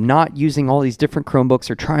whenever I'm not using all these different Chromebooks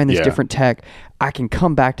or trying this different tech, I can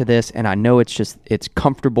come back to this and I know it's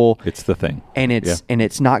comfortable. It's the thing. And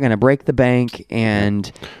it's not going to break the bank,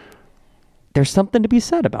 and there's something to be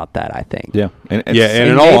said about that, I think. Yeah. And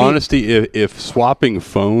in all honesty, if swapping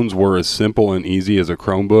phones were as simple and easy as a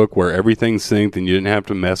Chromebook where everything's synced and you didn't have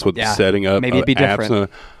to mess with setting up maybe it'd be different.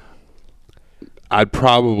 I'd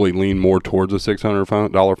probably lean more towards a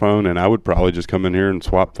 $600 phone, and I would probably just come in here and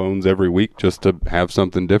swap phones every week just to have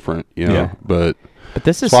something different, Yeah. But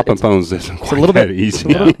this is swapping phones isn't quite a little that bit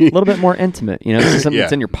easy. A little bit more intimate. This is something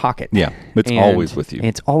that's in your pocket. Yeah, it's always with you. And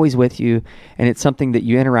it's always with you, and it's something that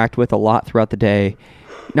you interact with a lot throughout the day.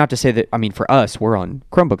 Not to say that, for us, we're on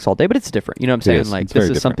Chromebooks all day, but it's different. You know what I'm saying? Like, this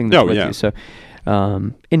is something that's with you. So,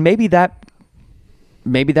 and maybe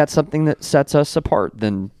that's something that sets us apart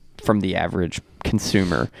from the average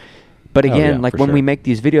consumer. But again, when we make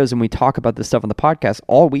these videos and we talk about this stuff on the podcast,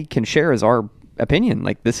 all we can share is our opinion.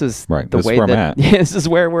 Like, this is the way that this is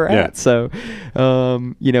where we're at. So,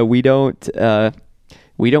 we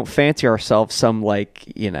don't fancy ourselves some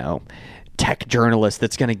tech journalist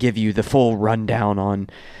that's going to give you the full rundown on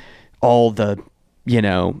all the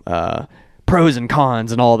pros and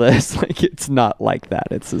cons and all this. Like, it's not like that.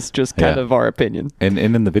 It's just kind of our opinion. And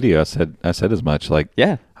in the video, I said as much. Like,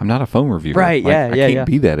 I'm not a phone reviewer. Right? Like, I can't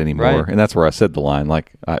be that anymore. Right. And that's where I said the line.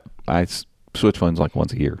 Like, I switch phones like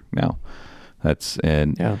once a year now.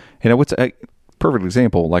 perfect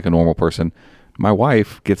example, like a normal person. My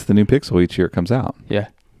wife gets the new Pixel each year it comes out. Yeah.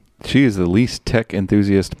 She is the least tech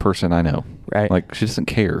enthusiast person I know. Right. Like, she doesn't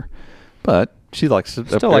care. But she likes to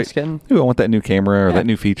still likes getting. Ooh, I want that new camera or that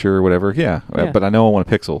new feature or whatever. Yeah. But I know I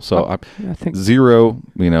want a Pixel. So I think zero,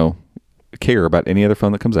 care about any other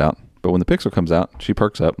phone that comes out. But when the Pixel comes out, she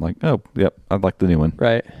perks up like, oh, yep, I'd like the new one.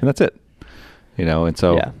 Right. And that's it. And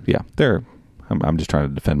so, I'm just trying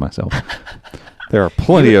to defend myself. There are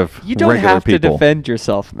plenty of regular people. You don't have to defend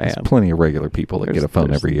yourself, man. There's plenty of regular people that get a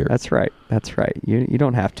phone every year. That's right. That's right. You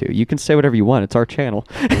don't have to. You can say whatever you want. It's our channel.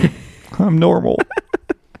 I'm normal.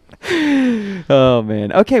 Oh,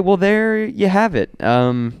 man. Okay, well, there you have it.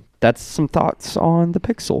 That's some thoughts on the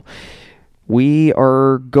Pixel. We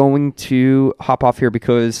are going to hop off here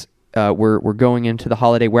because we're going into the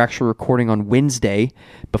holiday. We're actually recording on Wednesday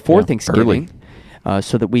before Thanksgiving.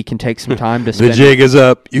 So that we can take some time to spend. The jig is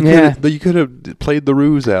up. You could have played the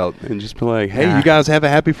ruse out and just been like, hey, you guys have a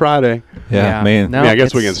happy Friday. Yeah, man. No, I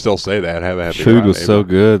guess we can still say that. Have a happy Friday. Food was so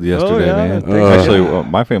good yesterday, man. Actually,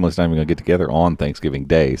 my family's not even going to get together on Thanksgiving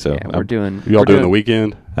Day. So we're doing. Y'all doing the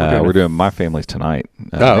weekend? We're doing my family's tonight.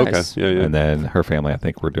 Okay. Nice. Yeah. And then her family, I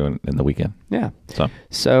think we're doing in the weekend. Yeah.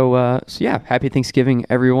 So happy Thanksgiving,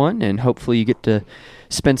 everyone. And hopefully you get to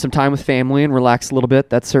spend some time with family and relax a little bit.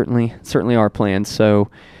 That's certainly our plan.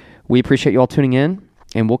 So we appreciate you all tuning in,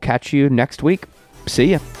 and we'll catch you next week.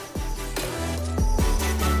 See ya.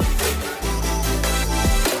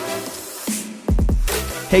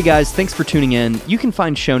 Hey guys, thanks for tuning in. You can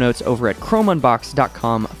find show notes over at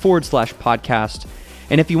chromeunboxed.com/podcast.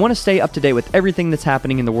 And if you want to stay up to date with everything that's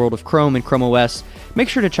happening in the world of Chrome and Chrome OS, make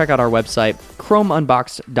sure to check out our website,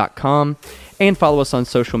 chromeunboxed.com, and follow us on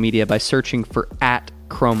social media by searching for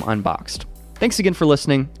 @ChromeUnboxed. Thanks again for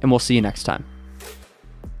listening, and we'll see you next time.